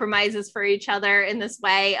like compromises for each other in this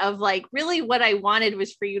way of like, really what I wanted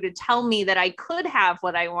was for you to tell me that I could have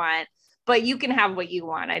what I want, but you can have what you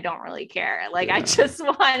want. I don't really care. Like, Yeah. I just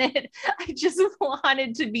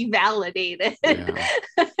wanted to be validated.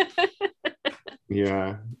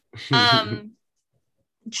 Yeah.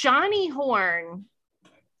 Johnny Horn,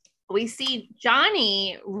 we see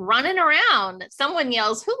Johnny running around. Someone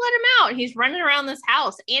yells, "Who let him out?" He's running around this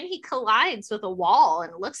house and he collides with a wall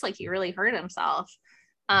and it looks like he really hurt himself.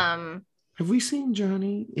 Have we seen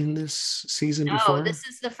Johnny in this season before? No, this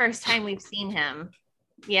is the first time we've seen him.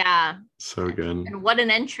 Yeah. So good. And what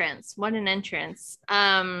an entrance. Okay.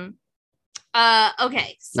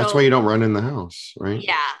 So that's why you don't run in the house, right?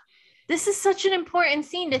 Yeah. This is such an important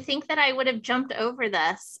scene. To think that I would have jumped over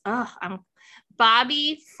this. I'm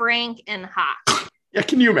Bobby, Frank, and Hawk. Yeah,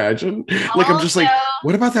 can you imagine? Like, I'm just like,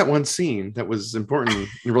 what about that one scene that was important? And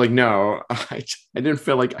you're like, no, I didn't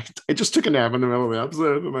feel like I just took a nap in the middle of the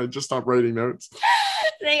episode and I just stopped writing notes.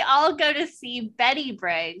 They all go to see Betty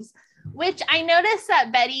Briggs, which I noticed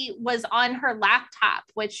that Betty was on her laptop,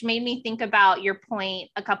 which made me think about your point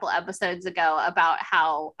a couple episodes ago about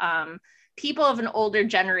how people of an older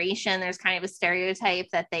generation, there's kind of a stereotype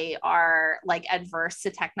that they are like adverse to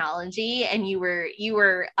technology. And you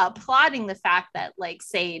were applauding the fact that, like,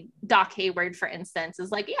 say Doc Hayward, for instance, is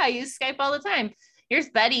like, yeah, I use Skype all the time. Here's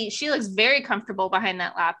Betty. She looks very comfortable behind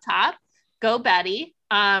that laptop. Go Betty.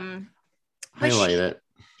 Highlight it.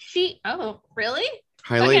 Oh, really?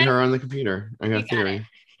 Highlight her on the computer. I got a theory.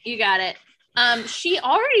 You got it. She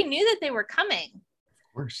already knew that they were coming.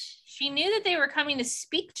 Of course. She knew that they were coming to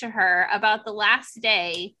speak to her about the last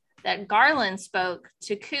day that Garland spoke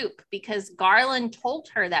to Coop, because Garland told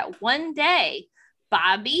her that one day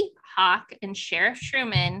Bobby, Hawk, and Sheriff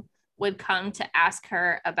Truman would come to ask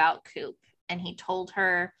her about Coop. And he told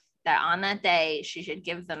her that on that day she should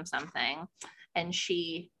give them something. And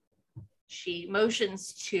she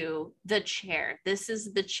motions to the chair. This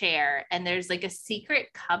is the chair. And there's like a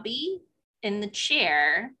secret cubby in the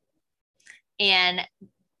chair. And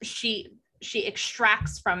she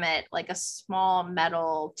extracts from it like a small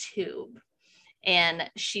metal tube. And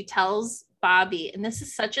she tells Bobby, and this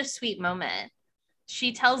is such a sweet moment,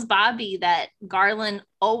 she tells Bobby that Garland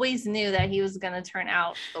always knew that he was going to turn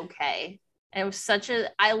out okay. And it was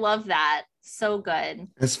I love that. So good.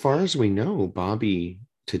 As far as we know, Bobby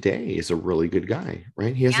today is a really good guy,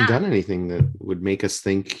 right? He hasn't done anything that would make us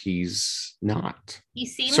think he's not. He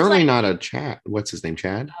seems certainly not a Chad. What's his name?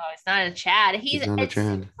 Chad? Oh, it's not a Chad. He's not a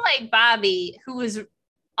Chad. Like Bobby, who was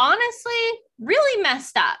honestly really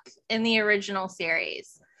messed up in the original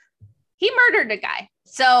series. He murdered a guy.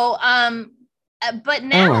 So, but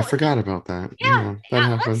now. Oh, I forgot about that. Yeah, that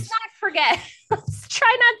happens. Let's not forget. Let's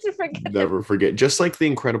try not to forget. Never forget. Just like the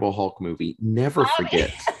Incredible Hulk movie. Never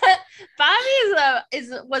forget. Bobby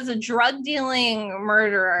was a drug dealing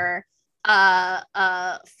murderer,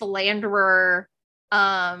 philanderer,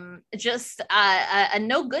 just a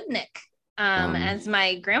no good Nick, as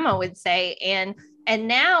my grandma would say, and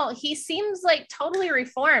now he seems like totally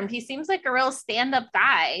reformed. He seems like a real stand-up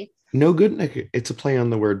guy. No good Nick. It's a play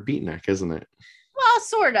on the word beatnik, isn't it? Well,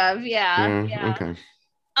 sort of, yeah. Okay.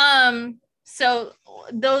 So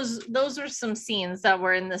those are some scenes that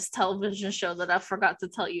were in this television show that I forgot to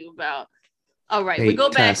tell you about. All right, we go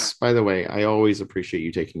back. Tess, by the way, I always appreciate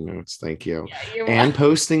you taking notes. Thank you. And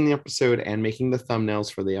posting the episode and making the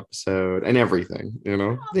thumbnails for the episode and everything,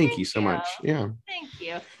 thank you so much. Yeah. Thank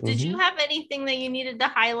you. Did you have anything that you needed to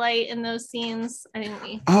highlight in those scenes? I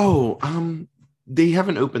think they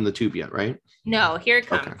haven't opened the tube yet, right? No, here it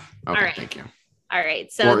comes. Okay, all right. Thank you. All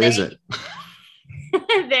right. So is it?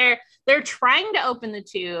 they're trying to open the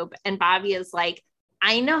tube and Bobby is like,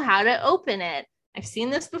 I know how to open it. I've seen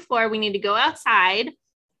this before. We need to go outside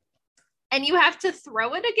and you have to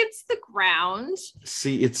throw it against the ground.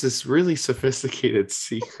 See, it's this really sophisticated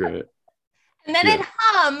secret. And then it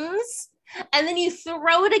hums and then you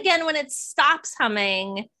throw it again when it stops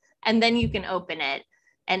humming and then you can open it.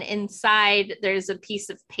 And inside there's a piece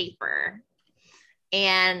of paper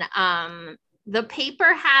and the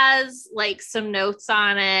paper has like some notes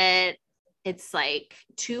on it. It's like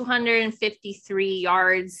 253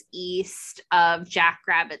 yards east of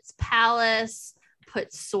Jackrabbit's palace.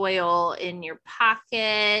 Put soil in your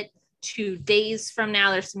pocket. 2 days from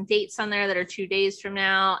now, there's some dates on there that are 2 days from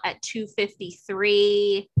now at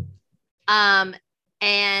 2:53. And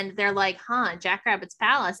they're like, Jackrabbit's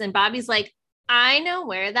palace. And Bobby's like, I know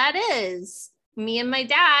where that is. Me and my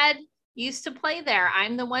dad used to play there.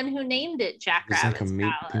 I'm the one who named it Jackrabbit's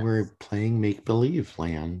Palace. We're playing make-believe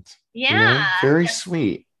land. Yeah. Very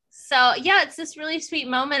sweet. So yeah, it's this really sweet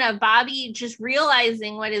moment of Bobby just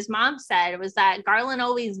realizing what his mom said was that Garland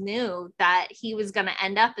always knew that he was going to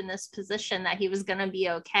end up in this position, that he was going to be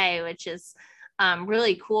okay, which is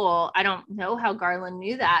Really cool. I don't know how Garland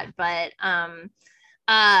knew that, but and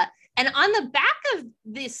on the back of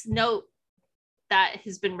this note that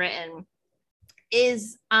has been written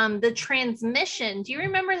is the transmission. Do you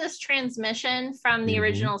remember this transmission from the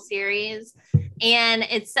original series? And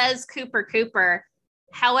it says Cooper Cooper.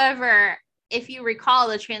 However, if you recall,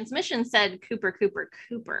 the transmission said Cooper Cooper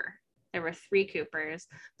Cooper. There were 3 Coopers,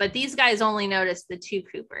 but these guys only noticed the 2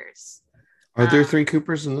 Coopers. Are there 3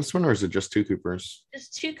 Coopers in this one, or is it just 2 Coopers?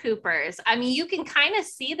 Just 2 Coopers. I mean, you can kind of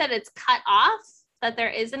see that it's cut off, that there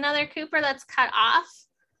is another Cooper that's cut off,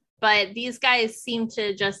 but these guys seem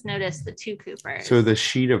to just notice the 2 Coopers. So the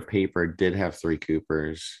sheet of paper did have 3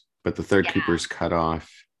 Coopers, but the 3rd Cooper's cut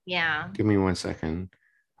off. Yeah. Give me 1 second.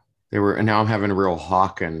 And now I'm having a real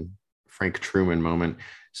Hawk and Frank Truman moment.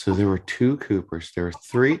 So there were 2 Coopers. There were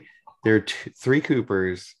 3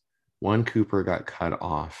 Coopers. 1 Cooper got cut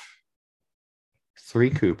off. 3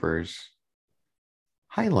 Coopers.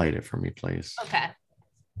 Highlight it for me, please. Okay.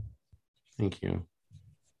 Thank you.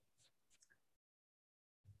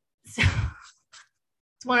 So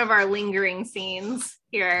it's one of our lingering scenes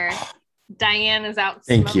here. Diane is out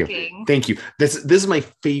smoking. Thank you. This is my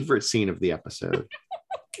favorite scene of the episode.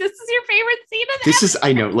 This is your favorite scene of the episode?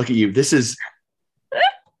 I know, look at you. This is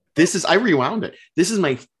I rewound it. This is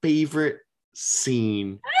my favorite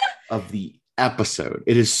scene of the episode.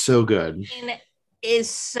 It is so good. It is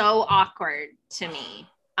so awkward to me.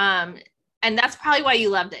 And that's probably why you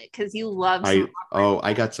loved it, because you love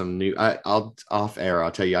I got some new I'll off air, I'll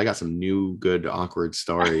tell you, I got some new good awkward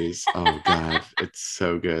stories. Oh god, it's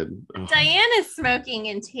so good. Oh. Diane is smoking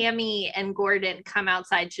and Tammy and Gordon come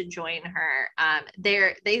outside to join her.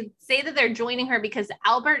 They say that they're joining her because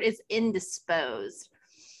Albert is indisposed,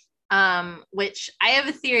 which I have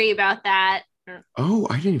a theory about that. Oh,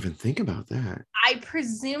 I didn't even think about that. I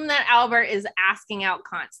presume that Albert is asking out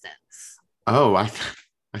Constance. Oh, I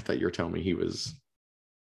thought you were telling me he was.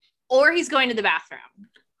 Or he's going to the bathroom.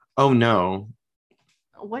 Oh, no.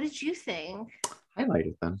 What did you think? Highlight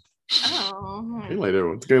it then. Oh. Highlight it.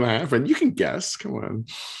 What's going to happen? You can guess. Come on.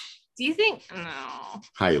 Do you think? No.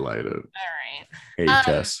 Highlight it. All right. Hey,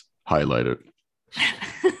 Tess. Highlight it.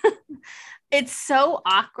 It's so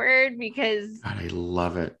awkward because God, I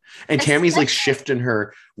love it. And Tammy's like shifting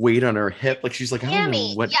her weight on her hip. Like she's like, I don't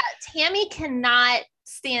know what. Yeah, Tammy cannot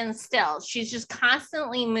stand still. She's just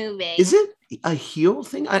constantly moving. Is it a heel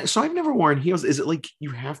thing? So I've never worn heels. Is it like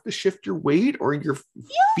you have to shift your weight or your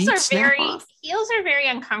feet snap off? Heels are very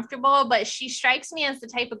uncomfortable, but she strikes me as the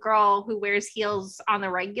type of girl who wears heels on the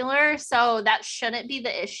regular. So that shouldn't be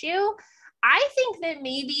the issue. I think that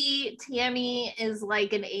maybe Tammy is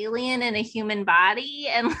like an alien in a human body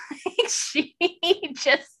and like she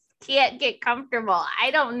just can't get comfortable. I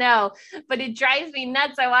don't know, but it drives me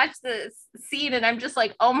nuts. I watch this scene and I'm just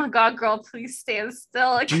like, oh my God, girl, please stand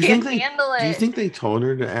still. I can't handle it. Do you think they told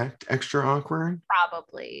her to act extra awkward?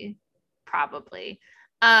 Probably.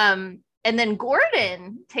 And then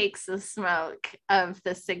Gordon takes the smoke of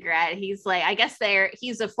the cigarette. He's like, I guess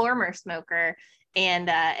he's a former smoker.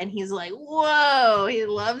 And he's like, whoa, he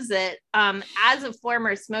loves it. As a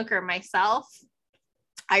former smoker myself,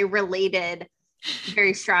 I related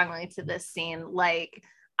very strongly to this scene. Like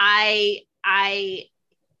I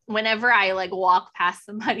whenever I like walk past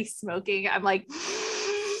somebody smoking, I'm like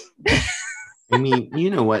I mean, you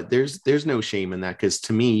know what? There's no shame in that, because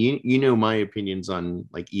to me, you know my opinions on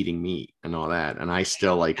like eating meat and all that, and I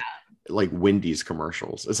still like Wendy's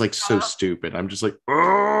commercials. It's like so stupid. I'm just like,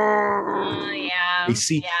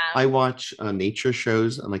 I watch nature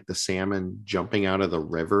shows and like the salmon jumping out of the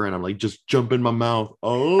river, and I'm like, just jump in my mouth.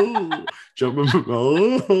 Oh, jump in my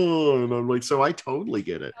mouth. And I'm like, so I totally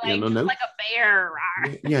get it. Like, just like a bear.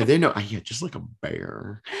 Yeah, they know. Yeah, just like a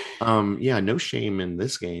bear. Yeah, no shame in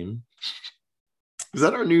this game. Is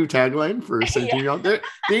that our new tagline for Century? Yeah.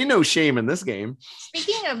 They no shame in this game.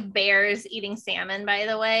 Speaking of bears eating salmon, by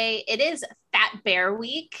the way, it is Fat Bear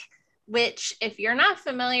Week, which if you're not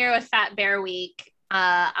familiar with Fat Bear Week,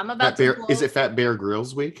 I'm about to. Is it Fat Bear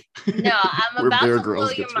Grills Week? No, I'm about to blow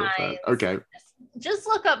your mind. Okay. Just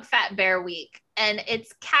look up Fat Bear Week, and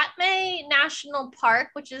it's Katmai National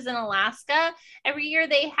Park, which is in Alaska. Every year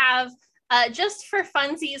they have just for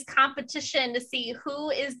funsies competition to see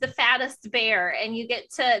who is the fattest bear, and you get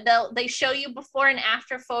to they show you before and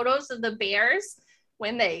after photos of the bears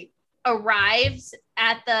when they arrived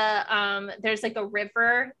at the there's like a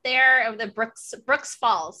river there of the Brooks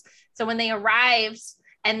Falls. So when they arrived,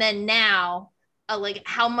 and then now like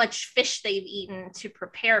how much fish they've eaten to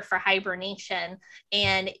prepare for hibernation.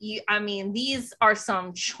 And these are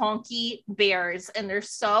some chunky bears and they're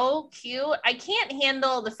so cute. I can't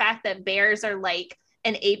handle the fact that bears are like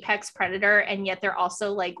an apex predator, and yet they're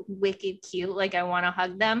also like wicked cute. Like I want to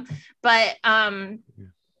hug them. But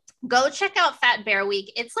go check out Fat Bear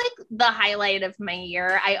Week. It's like the highlight of my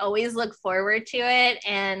year. I always look forward to it,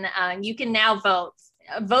 and you can now vote.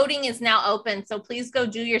 Voting is now open, so please go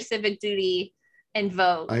do your civic duty and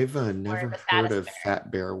vote. I've never heard of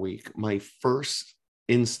Fat Bear Week. My first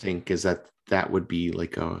instinct is that would be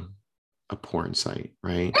like a porn site,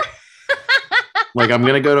 right? Like I'm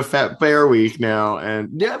gonna go to Fat Bear Week now,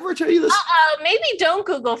 and never tell you this. Maybe don't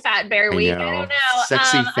Google Fat Bear Week. I don't know.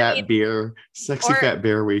 Sexy Fat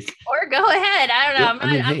Bear Week. Or go ahead. I don't know.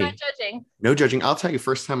 I'm not judging. No judging. I'll tell you.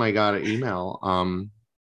 First time I got an email,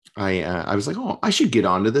 I was like, oh, I should get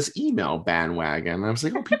onto this email bandwagon. I was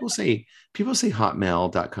like, oh, people say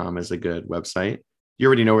hotmail.com is a good website. You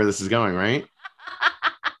already know where this is going, right?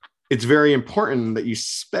 It's very important that you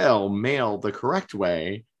spell mail the correct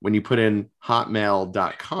way when you put in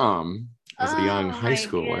hotmail.com as a young high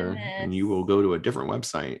schooler, and you will go to a different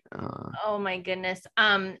website. Oh my goodness.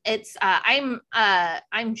 It's I'm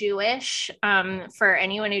Jewish, for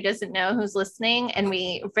anyone who doesn't know who's listening, and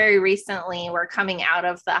we very recently were coming out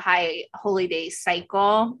of the High Holy Day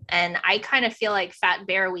cycle, and I kind of feel like Fat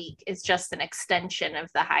Bear Week is just an extension of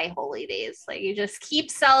the High Holy Days. Like you just keep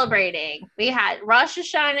celebrating. We had Rosh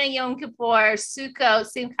Hashanah, Yom Kippur, Sukkot,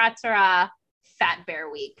 Simchat Torah, Fat Bear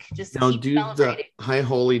Week. Just now, do the High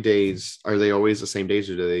Holy Days, are they always the same days,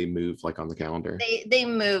 or do they move like on the calendar? They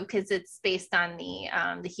move because it's based on the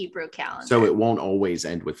Hebrew calendar. So it won't always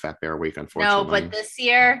end with Fat Bear Week, unfortunately. No, but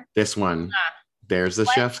this one, there's the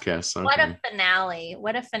chef's kiss. Okay. What a finale!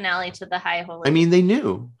 What a finale to the High Holy. I mean, they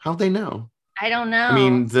knew. How'd they know? I don't know. I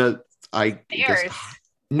mean,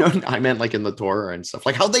 no, I meant like in the Torah and stuff.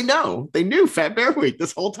 Like, how'd they know? They knew Fat Bear Week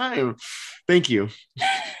this whole time. Thank you.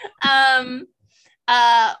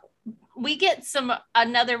 We get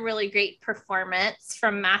another really great performance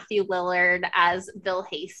from Matthew Lillard as Bill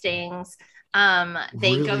Hastings.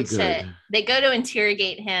 They go to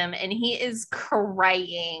interrogate him, and he is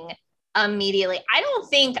crying immediately. I'm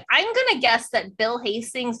gonna guess that Bill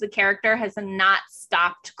Hastings, the character, has not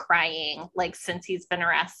stopped crying like since he's been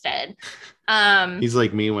arrested. He's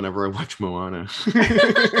like me whenever I watch Moana.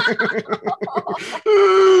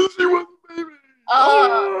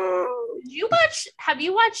 Have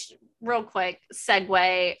you watched, real quick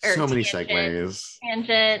segue, or so many segues,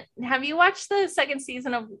 tangent, have you watched the second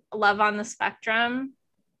season of Love on the Spectrum?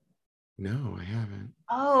 No, I haven't.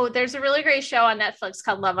 Oh, there's a really great show on Netflix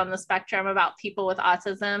called Love on the Spectrum about people with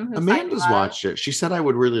autism. Amanda's watched it. She said I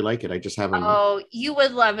would really like it. I just haven't. Oh, you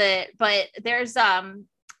would love it. But there's a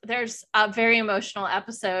very emotional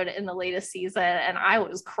episode in the latest season, and I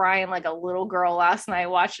was crying like a little girl last night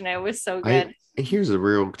watching it. It was so good. Here's a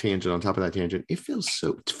real tangent on top of that tangent. It feels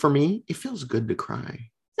for me, it feels good to cry.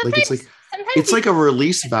 Sometimes it's like a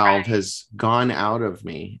release valve has gone out of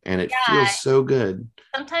me, and it feels so good.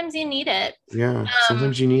 Sometimes you need it. Yeah,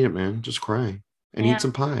 sometimes you need it, man. Just cry and eat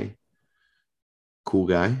some pie. Cool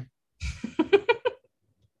guy.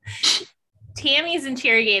 Tammy's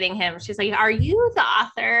interrogating him. She's like, are you the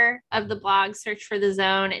author of the blog Search for the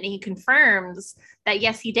Zone? And he confirms that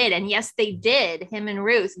yes, he did. And yes, they did. Him and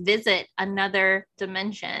Ruth visit another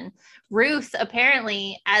dimension. Ruth,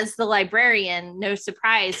 apparently, as the librarian, no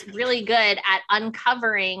surprise, really good at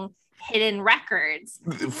uncovering hidden records.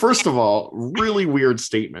 First of all, really weird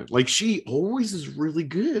statement. Like, she always is really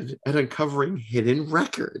good at uncovering hidden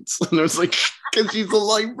records. And I was like, because she's a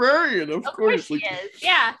librarian, of course. She is.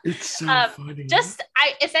 Yeah. It's so funny.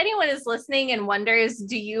 If anyone is listening and wonders,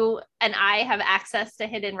 do you and I have access to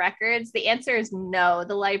hidden records? The answer is no.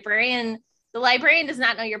 The librarian does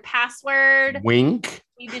not know your password. Wink.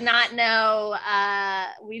 We do not know.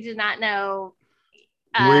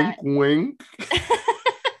 Wink, wink.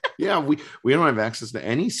 Yeah, we don't have access to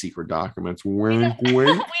any secret documents. Wink, wink. We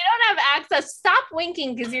don't have access. Stop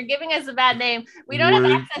winking because you're giving us a bad name. We don't have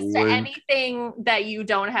access to anything that you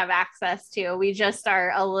don't have access to. We just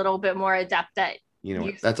are a little bit more adept at. You know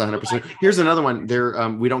what? That's 100%. Here's another one.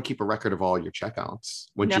 We don't keep a record of all your checkouts.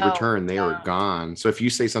 Once you return, they are gone. So if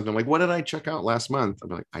you say something like, "What did I check out last month?" I'm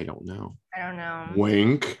like, "I don't know."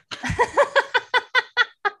 Wink.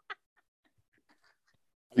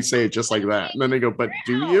 They say it just like that. And then they go, "But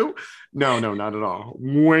do you?" No, not at all.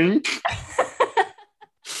 Wink.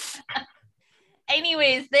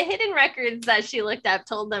 Anyways, the hidden records that she looked up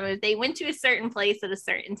told them if they went to a certain place at a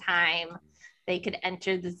certain time, they could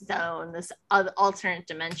enter the zone, this alternate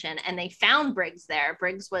dimension. And they found Briggs there.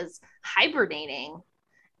 Briggs was hibernating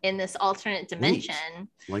in this alternate dimension.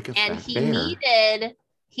 Like a and fat bear.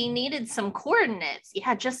 he needed some coordinates.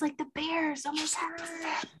 Yeah, just like the bears. Oh my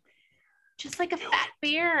God. Just like a fat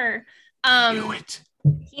bear. Knew it.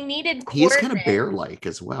 he needed He is kind of coordinates. bear-like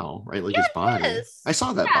as well, right? Like Yeah, his he body. is. I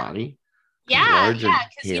saw that Yeah. body. Kind of Yeah, large yeah, and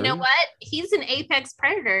because you know hairy. what? He's an apex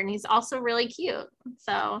predator and he's also really cute.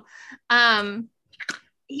 So, um,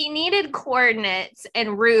 he needed coordinates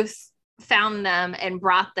and Ruth found them and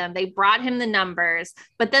brought them. They brought him the numbers,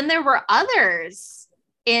 but then there were others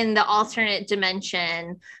in the alternate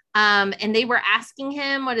dimension. And they were asking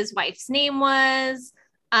him what his wife's name was.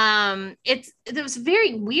 There was a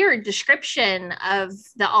very weird description of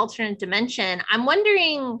the alternate dimension. I'm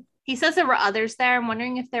wondering, he says there were others there. I'm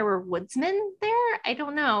wondering if there were woodsmen there. I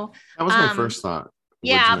don't know. That was my first thought.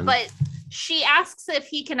 Yeah, Woodsman. but she asks if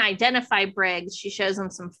he can identify Briggs. She shows him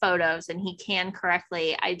some photos and he can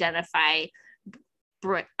correctly identify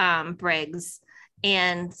Briggs.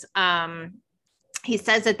 And he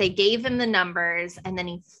says that they gave him the numbers and then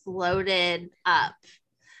he floated up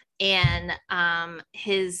and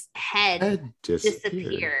his head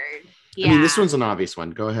disappeared. Yeah. I mean, this one's an obvious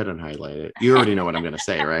one. Go ahead and highlight it. You already know what I'm going to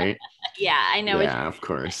say, right? Yeah, I know. Yeah, of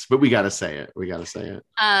course. But we got to say it.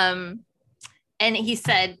 And he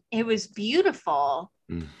said it was beautiful,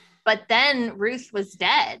 but then Ruth was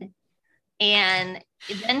dead. And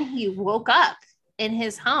then he woke up in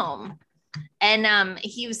his home. And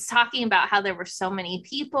he was talking about how there were so many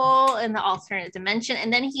people in the alternate dimension.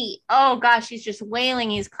 And then oh gosh, he's just wailing.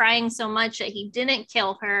 He's crying so much that he didn't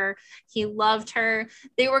kill her. He loved her.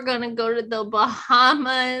 They were going to go to the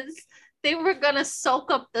Bahamas. They were going to soak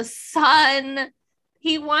up the sun.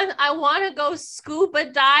 I want to go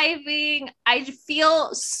scuba diving. I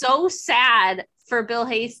feel so sad for Bill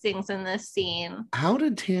Hastings in this scene. How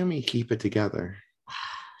did Tammy keep it together?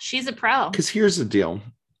 She's a pro. Because here's the deal.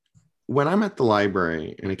 When I'm at the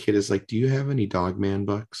library and a kid is like, do you have any Dogman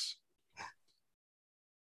books?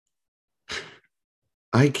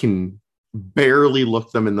 I can barely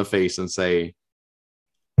look them in the face and say,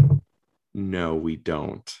 no, we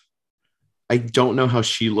don't. I don't know how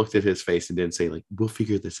she looked at his face and didn't say, like, we'll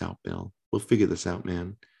figure this out, Bill. We'll figure this out,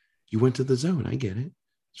 man. You went to the zone. I get it.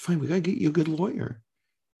 It's fine. We got to get you a good lawyer.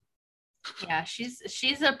 Yeah,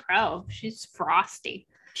 she's a pro. She's frosty.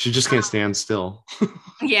 She just can't stand still.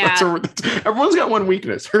 Yeah. Everyone's got one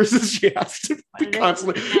weekness. Hers is she has to be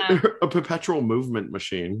constantly a perpetual movement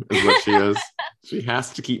machine is what she is. She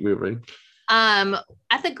has to keep moving. At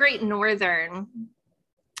the Great Northern,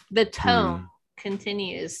 the tone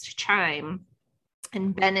continues to chime.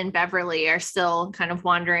 And Ben and Beverly are still kind of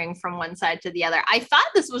wandering from one side to the other. I thought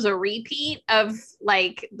this was a repeat of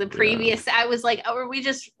like the previous. I was like, oh, are we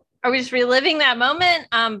just reliving that moment?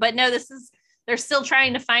 But no, they're still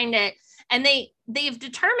trying to find it. And they've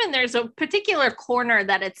determined there's a particular corner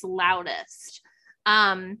that it's loudest.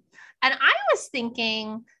 And I was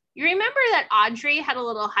thinking, you remember that Audrey had a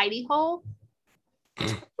little hidey hole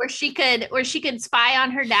where she could spy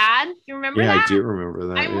on her dad? You remember that? Yeah, I do remember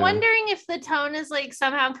that. I'm wondering if the tone is like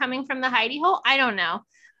somehow coming from the hidey hole. I don't know.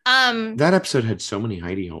 That episode had so many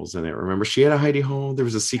hidey holes in it. Remember, she had a hidey hole. There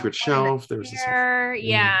was a secret shelf. There was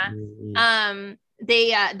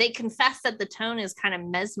they confess that the tone is kind of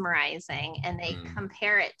mesmerizing, and they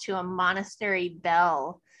compare it to a monastery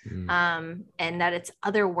bell, and that it's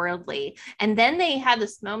otherworldly. And then they have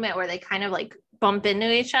this moment where they kind of like bump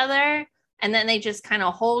into each other, and then they just kind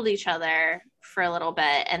of hold each other for a little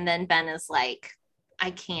bit, and then Ben is like,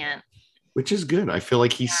 I can't. Which is good. I feel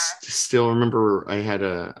like he's still, remember,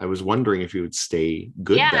 I was wondering if he would stay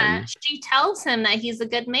good. Yeah, then. She tells him that he's a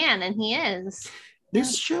good man, and he is.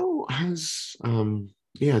 This show has,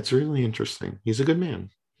 it's really interesting. He's a good man.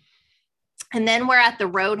 And then we're at the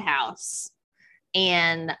Roadhouse.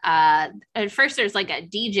 And at first there's like a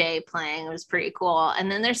DJ playing. It was pretty cool. And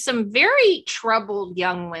then there's some very troubled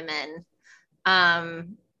young women.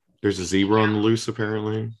 There's a zebra on the loose,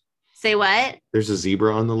 apparently. Say what? There's a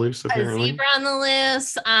zebra on the loose, apparently. A zebra on the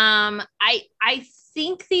loose. I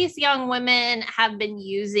think these young women have been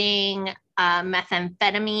using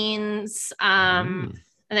methamphetamines.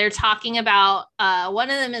 And they're talking about one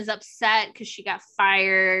of them is upset because she got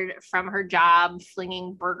fired from her job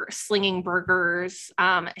slinging burgers.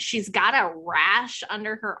 She's got a rash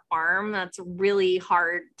under her arm that's really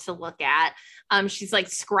hard to look at. She's like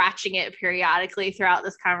scratching it periodically throughout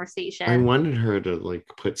this conversation. I wanted her to like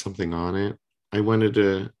put something on it. I wanted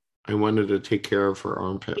to take care of her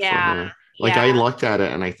armpit for her. Like I looked at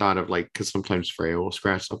it and I thought of like, because sometimes Freya will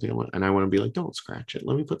scratch something and I want to be like, don't scratch it.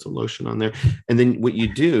 Let me put some lotion on there. And then what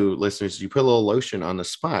you do, listeners, is you put a little lotion on the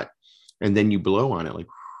spot and then you blow on it like,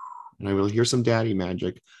 and I will hear some daddy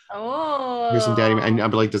magic. Oh, here's some daddy. And I'll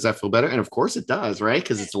be like, does that feel better? And of course it does, right?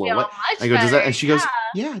 Because it's a little wet. I go, does that? And she goes,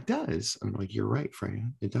 yeah, it does. I'm like, you're right, Freya.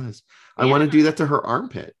 It does. I want to do that to her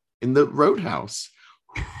armpit in the Roadhouse.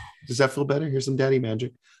 Does that feel better? Here's some daddy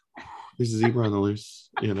magic. There's a zebra on the loose,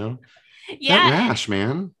 you know? Yeah. That rash,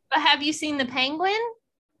 man. But have you seen the penguin?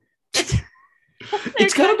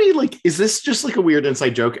 It's gotta be like, is this just like a weird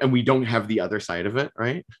inside joke and we don't have the other side of it,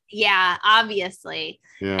 right? Yeah, obviously.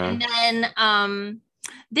 Yeah. And then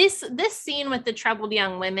this scene with the troubled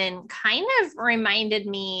young women kind of reminded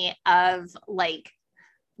me of like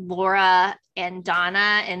Laura and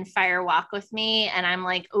Donna in Fire Walk with Me, and I'm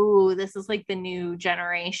like, ooh, this is like the new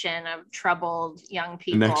generation of troubled young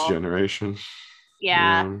people. Next generation.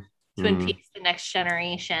 Yeah. Twin Peaks, the next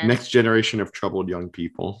generation. Next generation of troubled young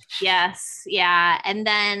people. Yes, yeah. And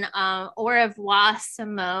then Au revoir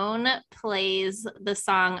Simone plays the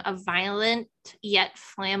song A Violent Yet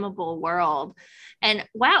Flammable World. And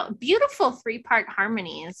wow, beautiful 3-part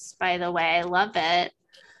harmonies, by the way. I love it.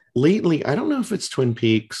 Lately, I don't know if it's Twin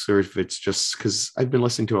Peaks or if it's just because I've been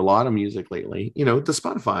listening to a lot of music lately. You know, the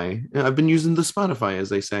Spotify. I've been using the Spotify, as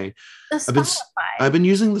they say. The Spotify. I've been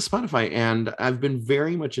using the Spotify, and I've been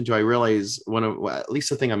very much into. I realize at least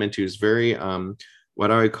the thing I'm into is very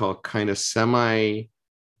what I would call kind of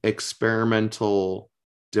semi-experimental,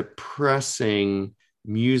 depressing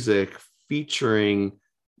music featuring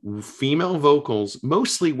female vocals,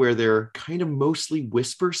 mostly where they're kind of mostly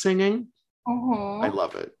whisper singing. I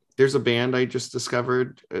love it. There's a band I just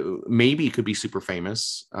discovered. Maybe it could be super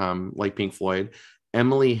famous, like Pink Floyd.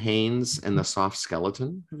 Emily Haynes and the Soft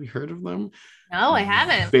Skeleton. Have you heard of them? No, I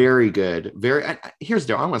haven't. Very good. Here's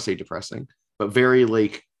I want to say depressing, but very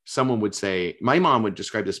like someone would say. My mom would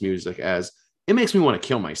describe this music as it makes me want to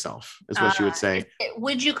kill myself. Is what she would say.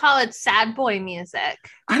 Would you call it sad boy music?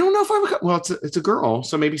 I don't know if I would. Well, it's a girl,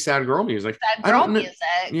 so maybe sad girl music. Sad girl music.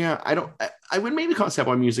 Yeah, I would maybe call it sad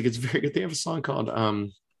boy music. It's very good. They have a song called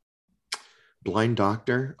Blind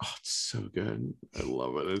Doctor. Oh, it's so good. I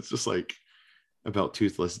love it. It's just like about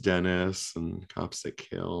toothless dentists and cops that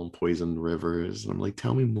kill and poisoned rivers. And I'm like,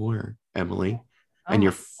 tell me more, Emily.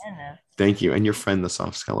 And thank you. And your friend, the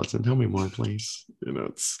Soft Skeleton. Tell me more, please. You know,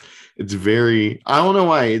 it's very, I don't know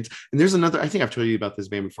why. And there's another, I think I've told you about this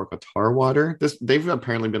band before called Tar Water. They've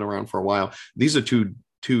apparently been around for a while. These are two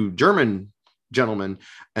German gentlemen,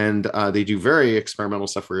 and they do very experimental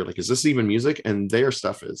stuff where you're like, is this even music? And their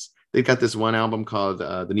stuff is. They've got this one album called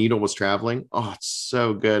The Needle Was Traveling. Oh, it's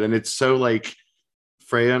so good. And it's so like,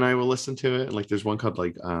 Freya and I will listen to it. And like, there's one called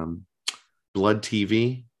like Blood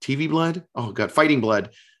TV Blood. Oh God, Fighting Blood.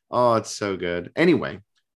 Oh, it's so good. Anyway,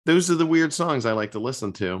 those are the weird songs I like to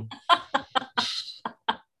listen to.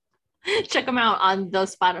 Check them out on the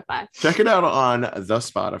Spotify. Check it out on the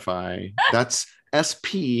Spotify. That's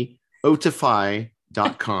spotify.com.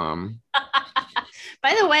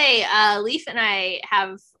 By the way, Leaf and I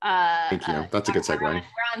have. Thank you. That's a good segue. We're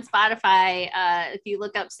on Spotify. If you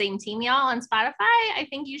look up Same Team Y'all on Spotify, I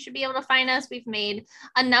think you should be able to find us. We've made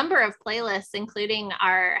a number of playlists, including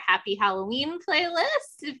our Happy Halloween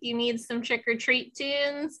playlist, if you need some trick or treat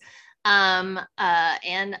tunes, and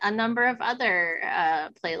a number of other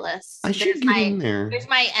playlists. I should get in there. There's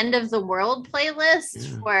my End of the World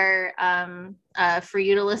playlist for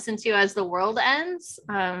you to listen to as the world ends.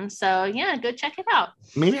 So yeah, go check it out.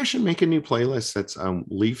 Maybe I should make a new playlist that's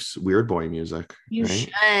Leaf's Weird Boy music. You right?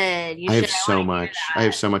 should. I have so much. I love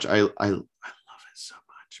it so much.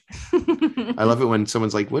 I love it when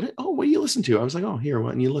someone's like, what do you listen to? I was like, oh, here,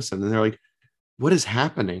 what? And you listen, and they're like, what is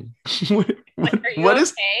happening? What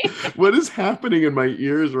is happening in my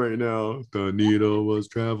ears right now? The needle was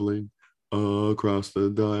traveling across the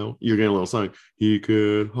dial. You're getting a little song. He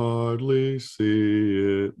could hardly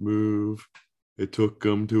see it move. It took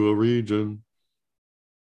him to a region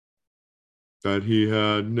that he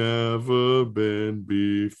had never been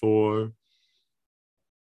before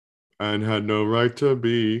and had no right to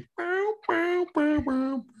be.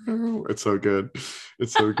 It's so good.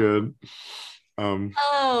 It's so good.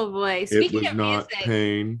 Oh boy. Speaking of not music.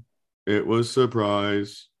 Pain. It was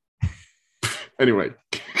surprise. Anyway.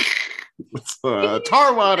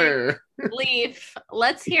 Tar Water. Leaf.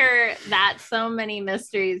 Let's hear that So Many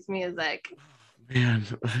Mysteries music. Man,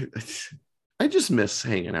 I just miss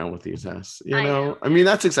hanging out with you, Tess. You know, I mean,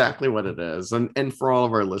 that's exactly what it is. And for all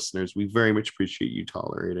of our listeners, we very much appreciate you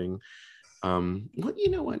tolerating. Well, you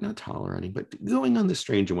know what? Not tolerating, but going on this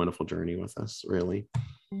strange and wonderful journey with us, really.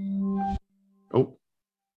 Oh,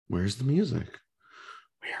 where's the music?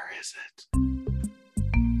 Where is it?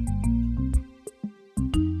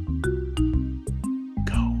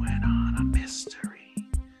 Going on a mystery.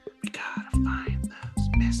 We gotta find those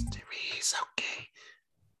mysteries.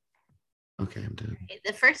 Okay, I'm done.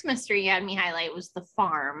 The first mystery you had me highlight was the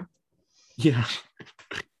farm. Yeah.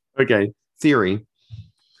 Okay, theory.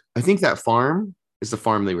 I think that farm is the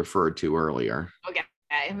farm they referred to earlier. Okay.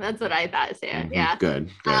 that's what I thought too. Mm-hmm. Yeah. Good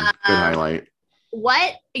highlight.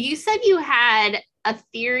 What you said, you had a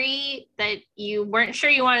theory that you weren't sure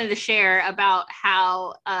you wanted to share about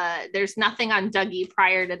how there's nothing on Dougie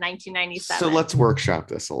prior to 1997. So let's workshop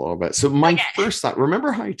this a little bit. So my first thought,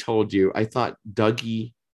 remember how I told you I thought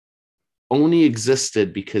Dougie only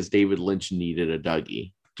existed because David Lynch needed a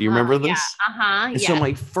Dougie? Do you remember this? And so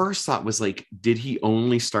my first thought was like, did he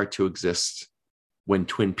only start to exist when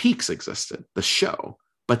Twin Peaks existed, the show?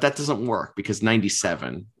 But that doesn't work because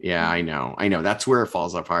 97. Yeah, I know. That's where it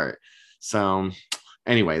falls apart. So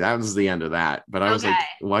anyway, that was the end of that. But I was like,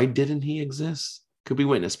 why didn't he exist? Could be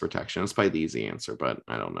witness protection. That's probably the easy answer, but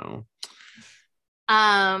I don't know.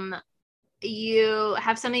 You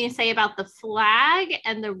have something to say about the flag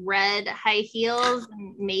and the red high heels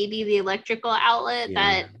and maybe the electrical outlet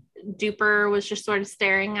that Duper was just sort of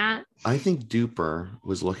staring at? I think Duper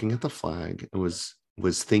was looking at the flag and was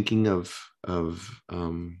thinking of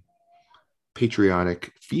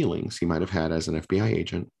patriotic feelings he might have had as an FBI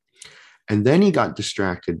agent. And then he got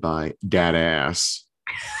distracted by that ass.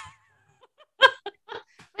 But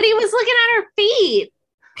he was looking at her feet.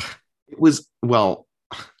 It was, well,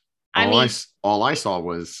 all I saw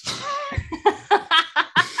was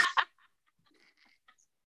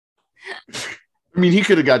I mean, he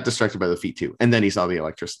could have got distracted by the feet too. And then he saw the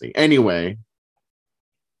electricity. Anyway.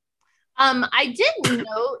 I did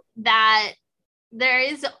note that there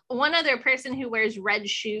is one other person who wears red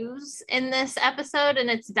shoes in this episode, and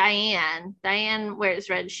it's Diane. Diane wears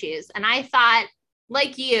red shoes. And I thought,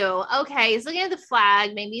 like you, okay, he's looking at the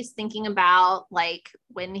flag. Maybe he's thinking about like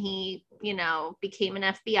when he, became an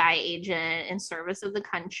FBI agent in service of the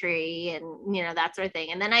country and, that sort of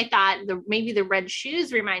thing. And then I thought maybe the red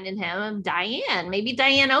shoes reminded him of Diane. Maybe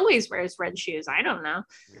Diane always wears red shoes. I don't know.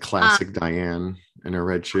 Classic Diane and her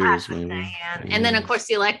red shoes. Maybe. Diane. And then, of course,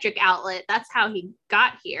 the electric outlet. That's how he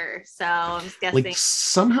got here. So I'm guessing. Like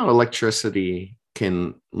somehow electricity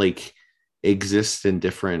can like exist in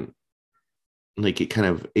different, like it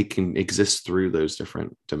can exist through those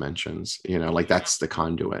different dimensions, like that's the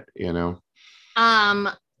conduit. Did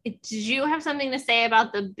you have something to say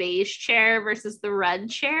about the beige chair versus the red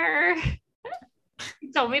chair?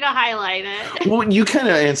 You told me to highlight it. Well, you kind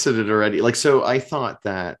of answered it already. Like, so I thought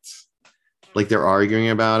that like they're arguing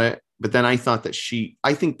about it, but then I thought that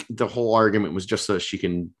I think the whole argument was just so she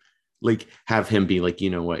can like have him be like, you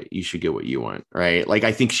know what, you should get what you want, right? Like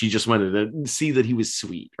I think she just wanted to see that he was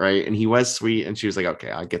sweet, right? And he was sweet, and she was like, okay,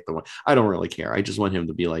 I get the one. I don't really care. I just want him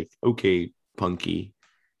to be like, okay, Punky,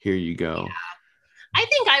 here you go. Yeah. I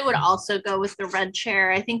think I would also go with the red chair.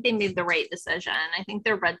 I think they made the right decision. I think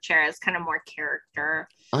the red chair is kind of more character.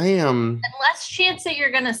 And less chance that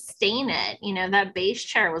you're gonna stain it. That beige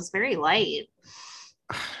chair was very light.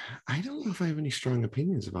 I don't know if I have any strong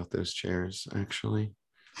opinions about those chairs, actually.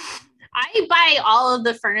 I buy all of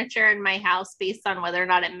the furniture in my house based on whether or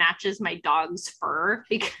not it matches my dog's fur,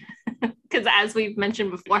 because as we've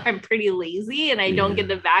mentioned before, I'm pretty lazy and I don't get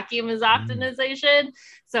to vacuum as often as I should.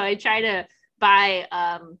 So I try to buy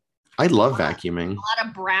I love vacuuming. A lot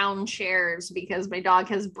of brown chairs because my dog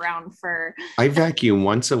has brown fur. I vacuum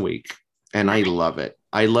once a week and I love it.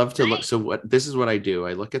 I love to look. So this is what I do.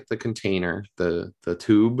 I look at the container, the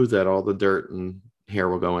tube that all the dirt and hair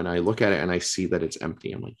will go in. I look at it and I see that it's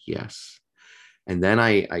empty. I'm like, yes. And then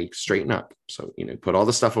I straighten up. So, put all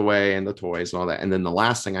the stuff away and the toys and all that. And then the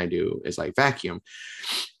last thing I do is I vacuum,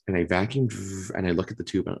 and I vacuum and I look at the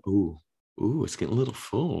tube and ooh, it's getting a little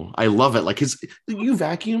full. I love it. Like, cause you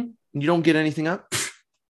vacuum and you don't get anything up.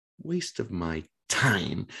 Waste of my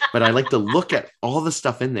time. But I like to look at all the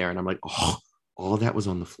stuff in there and I'm like, oh, all that was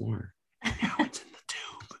on the floor. Now it's in the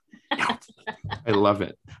tube. I love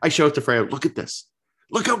it. I show it to Freya. Look at this.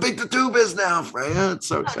 Look how big the tube is now, Freya. It's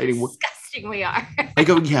so exciting. Disgusting we are. I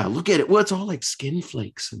go, yeah, look at it. Well, it's all like skin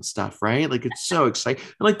flakes and stuff, right? Like it's so exciting.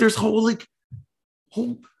 And like there's whole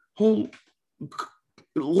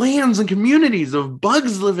lands and communities of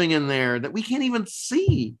bugs living in there that we can't even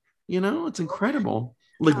see. It's incredible.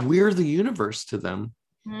 Like we're the universe to them.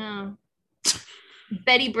 Yeah.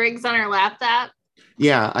 Betty Briggs on her laptop.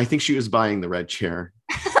 Yeah, I think she was buying the red chair.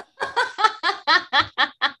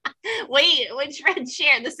 Wait, which red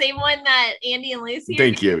chair? The same one that Andy and Lucy?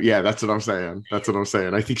 Thank you. Yeah, that's what I'm saying.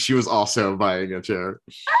 I think she was also buying a chair.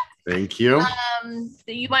 Thank you.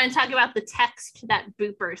 Do you want to talk about the text that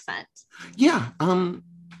Booper sent? Yeah.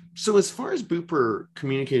 So as far as Booper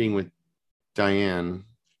communicating with Diane,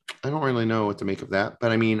 I don't really know what to make of that.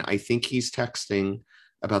 But I mean, I think he's texting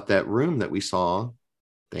about that room that we saw.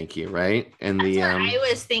 Thank you. Right. And that's what I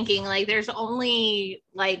was thinking, like, there's only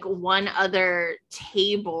like one other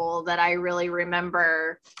table that I really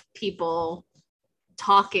remember people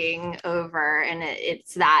talking over, and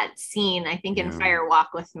it's that scene, I think, in Fire Walk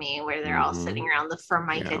with Me, where they're all sitting around the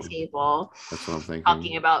Formica table. That's what I'm thinking.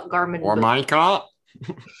 Talking about Garmin. Formica?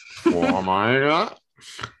 Formica?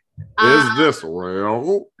 Is this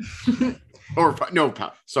real? Or no,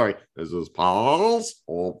 sorry. Is this past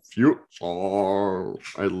or future?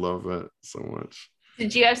 I love it so much.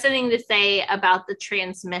 Did you have something to say about the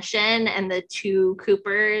transmission and the two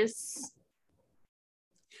Coopers?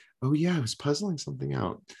 Oh yeah, I was puzzling something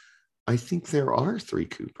out. I think there are 3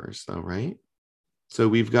 Coopers though, right? So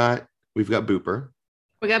we've got Booper.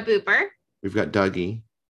 We got Booper. We've got Dougie.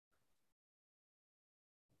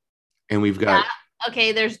 And we've got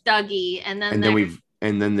okay, there's Dougie, and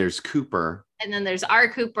then there's Cooper. And then there's our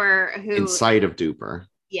Cooper who inside of Duper.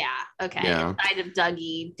 Yeah, okay. Yeah. Inside of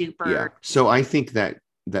Dougie, Duper. Yeah. So I think that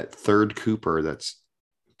third Cooper that's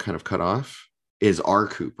kind of cut off is our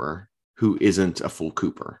Cooper, who isn't a full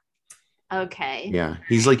Cooper. Okay. Yeah.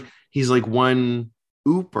 He's like one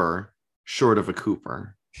Ooper short of a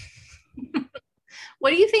Cooper.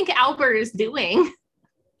 What do you think Albert is doing?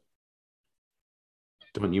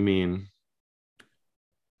 Don't you mean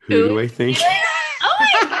who do I think? Oh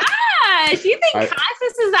my gosh. You think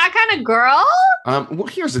Constance is that kind of girl? Well,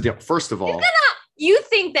 here's the deal. First of all, you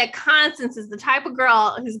think that Constance is the type of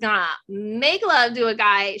girl who's gonna make love to a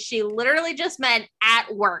guy she literally just met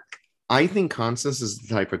at work. I think Constance is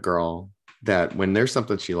the type of girl that when there's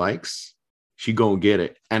something she likes, she gonna get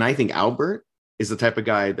it. And I think Albert is the type of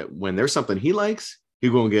guy that when there's something he likes, he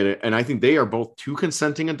gonna get it. And I think they are both 2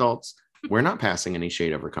 consenting adults. We're not passing any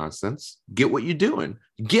shade over Constance. Get what you're doing.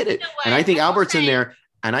 Get it. You know, and I think Albert's in there,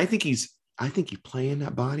 and I think he's playing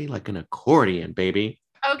that body like an accordion, baby.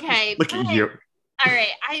 Okay. Look at you. All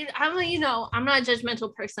right. I'm I'm not a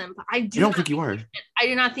judgmental person, but I don't think you are. I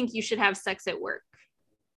do not think you should have sex at work.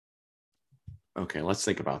 Okay, let's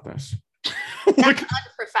think about this. That's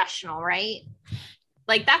unprofessional, right?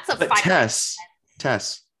 Like that's a fight.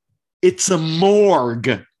 Tess, it's a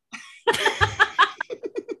morgue.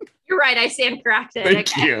 You're right. I stand corrected.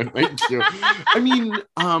 Thank you. I mean,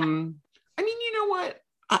 you know what?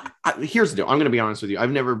 Here's the deal. I'm going to be honest with you.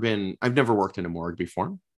 I've never worked in a morgue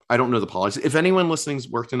before. I don't know the policy. If anyone listening's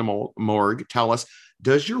worked in a morgue, tell us,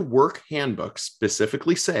 does your work handbook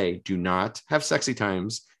specifically say do not have sexy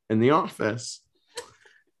times in the office?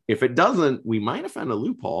 If it doesn't, we might have found a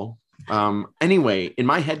loophole. Anyway, in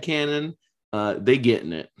my headcanon, they get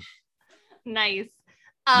in it. Nice.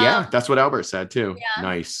 Yeah, that's what Albert said too. Yeah.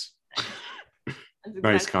 Nice.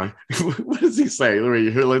 Nice, Con. What does he say?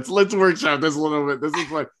 Let's workshop this a little bit. This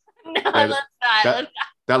is what. No, let's not.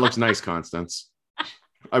 That looks nice, Constance.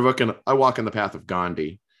 I walk in the path of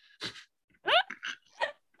Gandhi.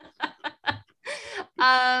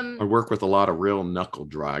 I work with a lot of real knuckle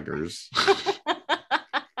draggers.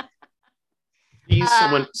 Please,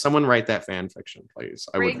 someone write that fan fiction, please.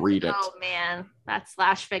 I would read it. Oh man, that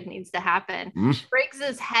slash fic needs to happen.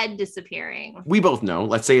 Briggs's head disappearing. We both know.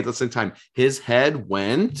 Let's say it at the same time. His head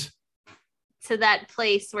went to that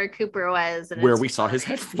place where Cooper was, where we saw his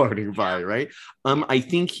head floating by, right? I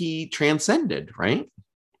think he transcended, right?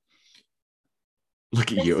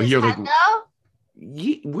 Look at you. You're like,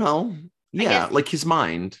 well, yeah, like his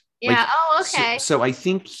mind. Yeah. Like, oh, okay. So I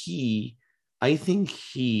think he,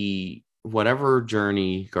 whatever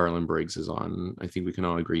journey Garland Briggs is on, I think we can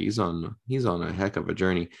all agree he's on a heck of a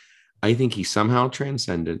journey. I think he somehow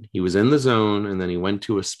transcended. He was in the zone and then he went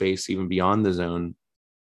to a space even beyond the zone.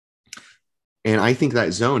 And I think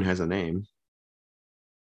that zone has a name.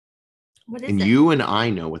 What is and it? You and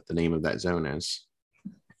I know what the name of that zone is.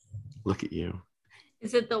 Look at you.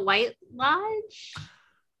 Is it the White Lodge?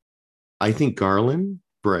 I think Garland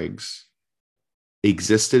Briggs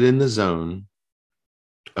existed in the zone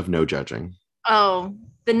of no judging. Oh,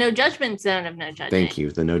 the no judgment zone of no judging. Thank you.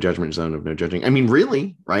 The no judgment zone of no judging. I mean,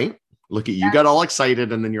 really, right? Look at you. You got all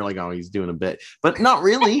excited and then you're like, oh, he's doing a bit, but not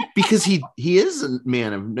really, because he is a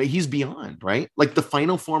man of, he's beyond, right? Like the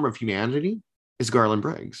final form of humanity is Garland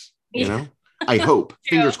Briggs, you know? I hope.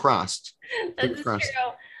 Fingers crossed. That's true.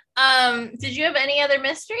 Did you have any other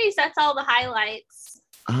mysteries? That's all the highlights.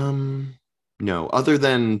 No, other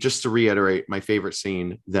than just to reiterate my favorite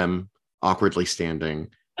scene, them awkwardly standing.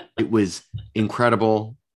 It was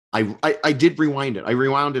incredible. I did rewind it. I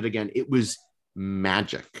rewound it again. It was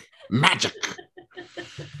magic.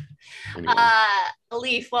 Anyway.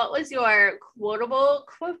 Leaf, what was your quotable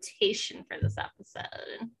quotation for this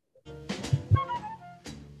episode?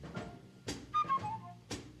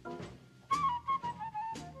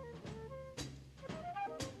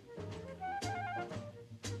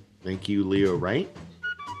 Thank you, Leo Wright.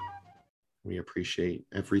 We appreciate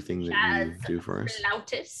everything that you do for us.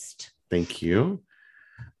 Flautist. Thank you.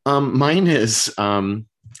 Mine is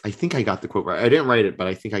I think I got the quote right. I didn't write it, but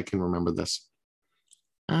I think I can remember this.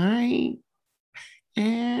 I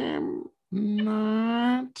am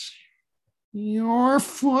not your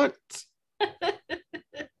foot.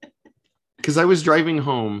 Because I was driving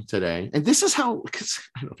home today, and this is how, because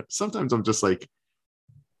I don't know, sometimes I'm just like,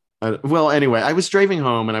 well, anyway, I was driving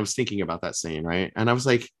home and I was thinking about that scene, right? And I was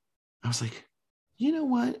like, you know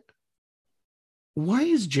what? Why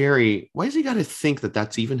has he got to think that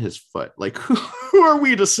that's even his foot? Like, who are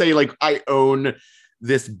we to say, like, I own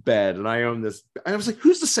this bed and I own this? I was like,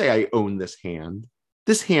 who's to say I own this hand?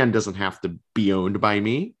 This hand doesn't have to be owned by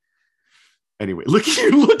me. Anyway, look at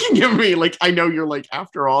you looking at me like, I know you're like,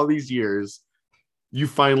 after all these years, you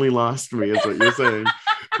finally lost me, is what you're saying.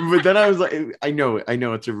 But then I was like, I know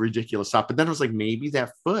it's a ridiculous thought. But then I was like, maybe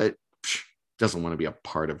that foot doesn't want to be a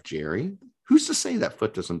part of Jerry. Who's to say that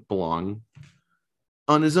foot doesn't belong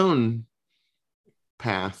on his own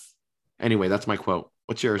path? Anyway, that's my quote.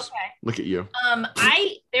 What's yours? Okay. Look at you.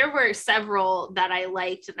 There were several that I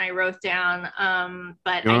liked and I wrote down.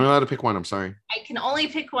 But you're only allowed to pick one. I'm sorry. I can only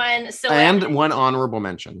pick one. So one honorable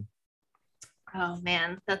mention. Oh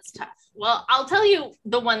man, that's tough. Well, I'll tell you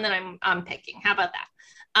the one that I'm picking. How about that?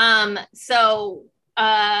 So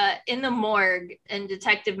in the morgue, and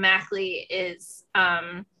Detective Mackley is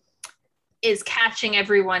catching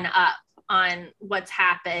everyone up on what's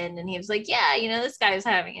happened, and he was like, yeah, this guy was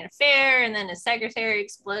having an affair, and then his secretary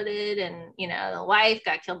exploded, and the wife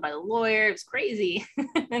got killed by the lawyer. It was crazy.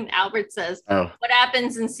 And Albert says, what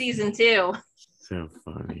happens in season 2? So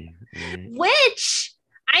funny. Right? Which,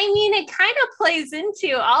 I mean, it kind of plays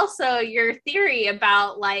into also your theory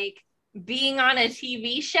about like being on a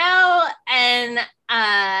TV show. And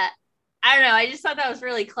I don't know, I just thought that was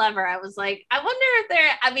really clever. I was like, I wonder if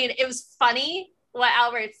it was funny what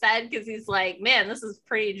Albert said, because he's like, man, this is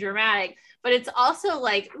pretty dramatic, but it's also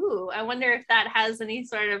like, ooh, I wonder if that has any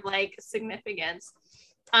sort of like significance.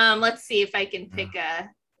 Let's see if I can pick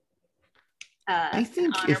I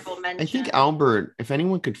think Albert, if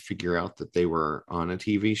anyone could figure out that they were on a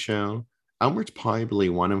TV show, Albert's probably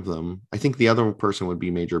one of them. I think the other person would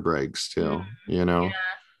be Major Briggs too, to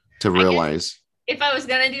realize. If I was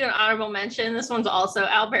going to do an honorable mention, this one's also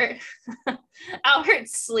Albert.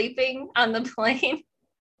 Albert's sleeping on the plane.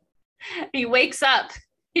 He wakes up.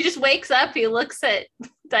 He just wakes up. He looks at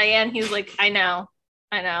Diane. He's like, I know.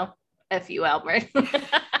 F you, Albert. Okay,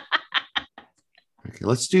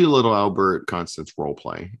 let's do a little Albert Constance role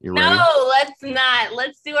play. You ready? No, let's not.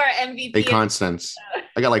 Let's do our MVP. Hey, Constance,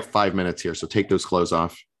 I got like 5 minutes here, so take those clothes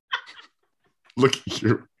off. Look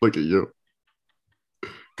at you.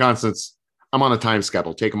 Constance, I'm on a time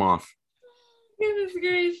schedule. Take them off. Goodness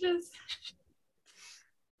gracious.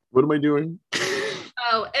 What am I doing?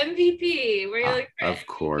 Oh, MVP. Were you like, of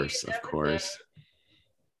course.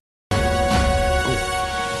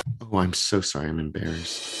 Oh, I'm so sorry. I'm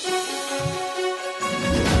embarrassed.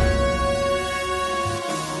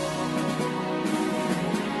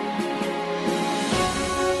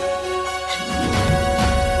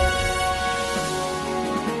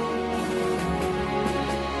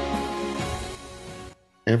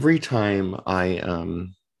 Every time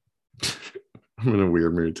I'm in a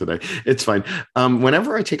weird mood today. It's fine.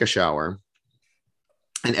 Whenever I take a shower,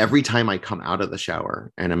 and every time I come out of the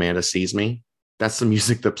shower and Amanda sees me, that's the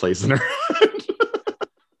music that plays in her head.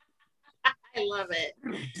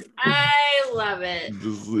 I love it.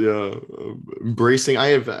 Just, embracing.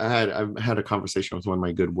 I've had a conversation with one of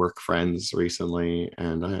my good work friends recently,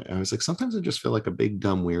 and I was like, sometimes I just feel like a big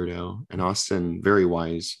dumb weirdo. And Austin, very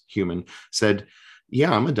wise human, said,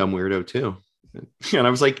 yeah, I'm a dumb weirdo too. And I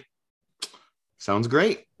was like, sounds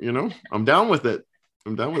great. I'm down with it.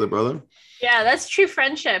 Brother. Yeah, that's true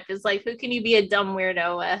friendship, is like, who can you be a dumb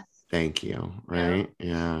weirdo with? Thank you. Right.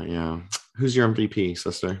 Yeah. Who's your MVP,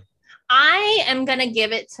 sister? I am going to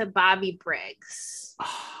give it to Bobby Briggs.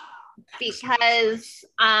 Because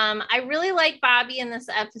I really like Bobby in this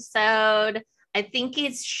episode. I think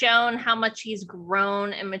it's shown how much he's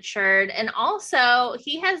grown and matured. And also,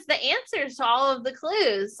 he has the answers to all of the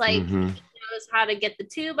clues. Like, he knows how to get the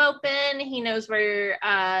tube open. He knows where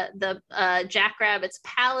the Jackrabbit's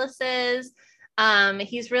palace is.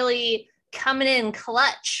 He's really coming in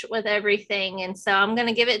clutch with everything. And so I'm going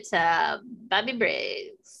to give it to Bobby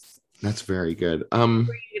Briggs. That's very good. What are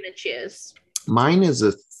you going to choose? Mine is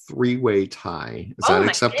a 3-way tie. Is that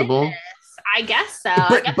acceptable? Goodness. I guess so.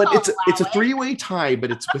 But it's a 3-way tie,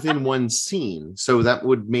 but it's within one scene. So that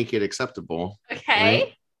would make it acceptable. Okay.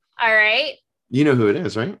 Right? All right. You know who it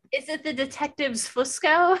is, right? Is it the detectives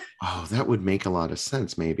Fusco? Oh, that would make a lot of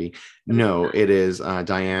sense, maybe. No, it is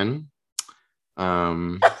Diane,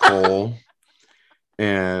 Cole,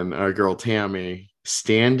 and our girl Tammy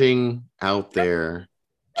standing out there,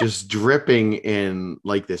 just dripping in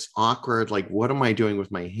like this awkward, like, what am I doing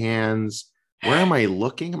with my hands? Where am I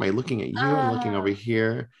looking? Am I looking at you? I'm looking over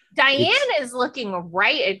here. Diane is looking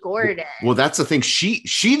right at Gordon. Well, that's the thing.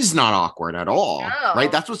 She's not awkward at all, No.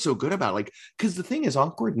 right? That's what's so good about it. Like, because the thing is,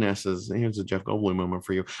 awkwardness is, here's a Jeff Goldblum moment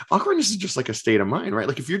for you. Awkwardness is just like a state of mind, right?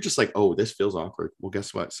 Like if you're just like, oh, this feels awkward. Well,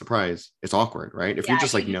 guess what? Surprise, it's awkward, right? If you're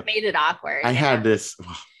just like, no, made it awkward. I had this.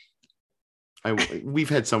 We've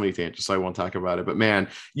had so many tangents, so I won't talk about it. But man,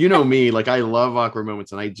 you know me, like I love awkward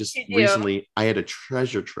moments, and I just recently I had a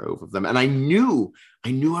treasure trove of them, and I knew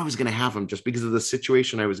I was going to have them just because of the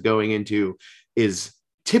situation I was going into is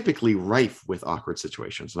typically rife with awkward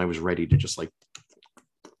situations, and I was ready to just like.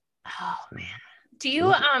 Oh man, do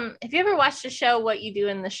you have you ever watched the show What You Do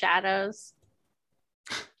in the Shadows?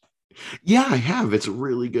 Yeah, I have. It's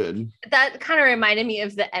really good. That kind of reminded me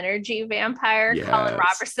of the energy vampire, Colin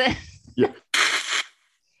Robertson. Yeah.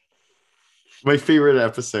 My favorite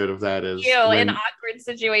episode of that is in awkward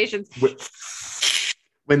situations.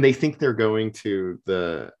 When they think they're going to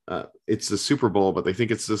it's the Super Bowl, but they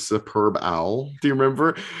think it's the Superb Owl. Do you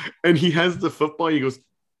remember? And he has the football. He goes,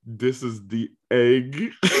 "This is the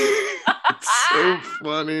egg." It's so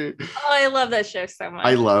funny. Oh, I love that show so much.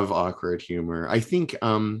 I love awkward humor. I think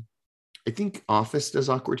Office does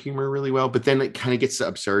awkward humor really well, but then it kind of gets to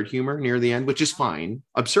absurd humor near the end, which is fine.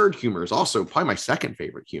 Absurd humor is also probably my second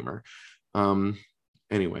favorite humor.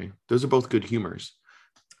 Anyway, those are both good humors.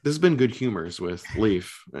 This has been Good Humors with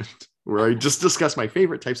Leif, where I just discussed my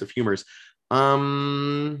favorite types of humors. How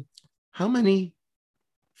many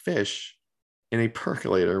fish in a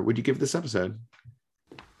percolator would you give this episode?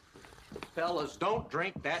 Fellas, don't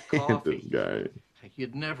drink that coffee. This guy.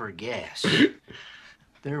 You'd never guess.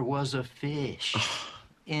 There was a fish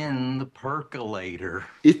in the percolator.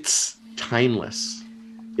 It's timeless.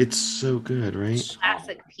 It's so good, right?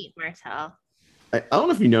 Classic Pete Martell. I don't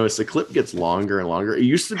know if you noticed, the clip gets longer and longer. It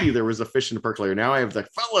used to be there was a fish in the percolator. Now I have the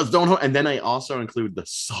fellas don't, and then I also include the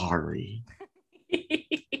sorry.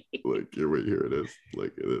 Look, here it is.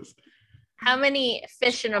 Look at this. How many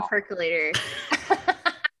fish in a percolator?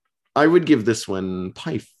 I would give this one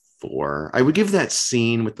probably 4. I would give that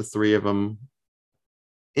scene with the 3 of them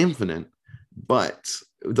infinite, but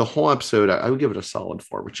the whole episode I would give it a solid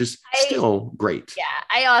 4, which is still great. Yeah,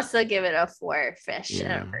 I also give it a 4 fish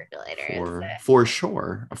in a percolator. For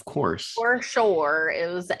sure, of course. For sure,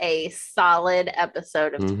 it was a solid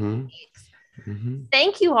episode of Twin Peaks.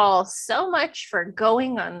 Thank you all so much for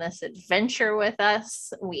going on this adventure with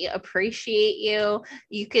us. We appreciate you.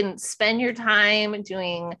 You can spend your time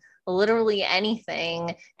doing literally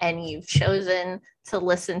anything, and you've chosen to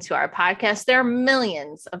listen to our podcast. There are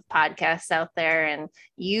millions of podcasts out there, and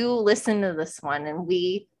you listen to this one, and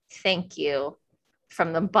we thank you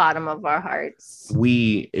from the bottom of our hearts.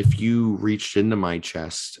 If you reached into my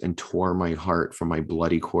chest and tore my heart from my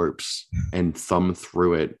bloody corpse and thumbed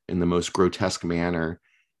through it in the most grotesque manner,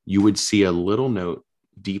 you would see a little note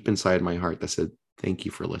deep inside my heart that said, "Thank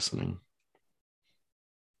you for listening."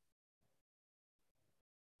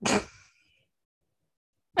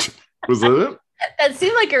 Was that it? That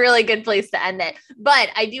seemed like a really good place to end it. But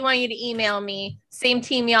I do want you to email me,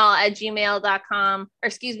 sameteamyall@gmail.com. Or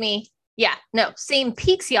excuse me. Yeah, no,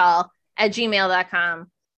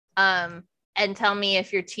 samepeaksyall@gmail.com. And tell me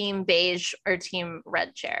if you're team beige or team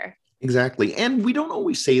red chair. Exactly. And we don't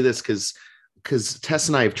always say this because Tess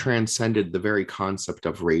and I have transcended the very concept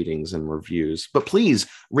of ratings and reviews. But please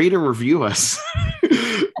rate and review us.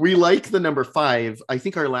 We like the number 5. I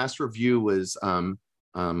think our last review was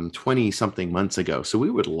 20 something months ago, so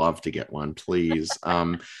we would love to get one, please.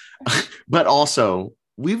 But also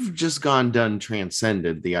we've just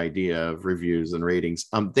transcended the idea of reviews and ratings.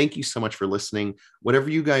 Thank you so much for listening. Whatever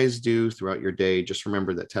you guys do throughout your day, just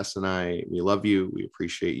remember that Tess and I, we love you, we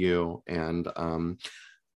appreciate you. And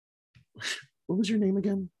what was your name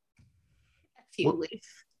again? F-U,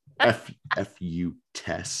 Leif. F-U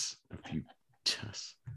Tess. F-U Tess.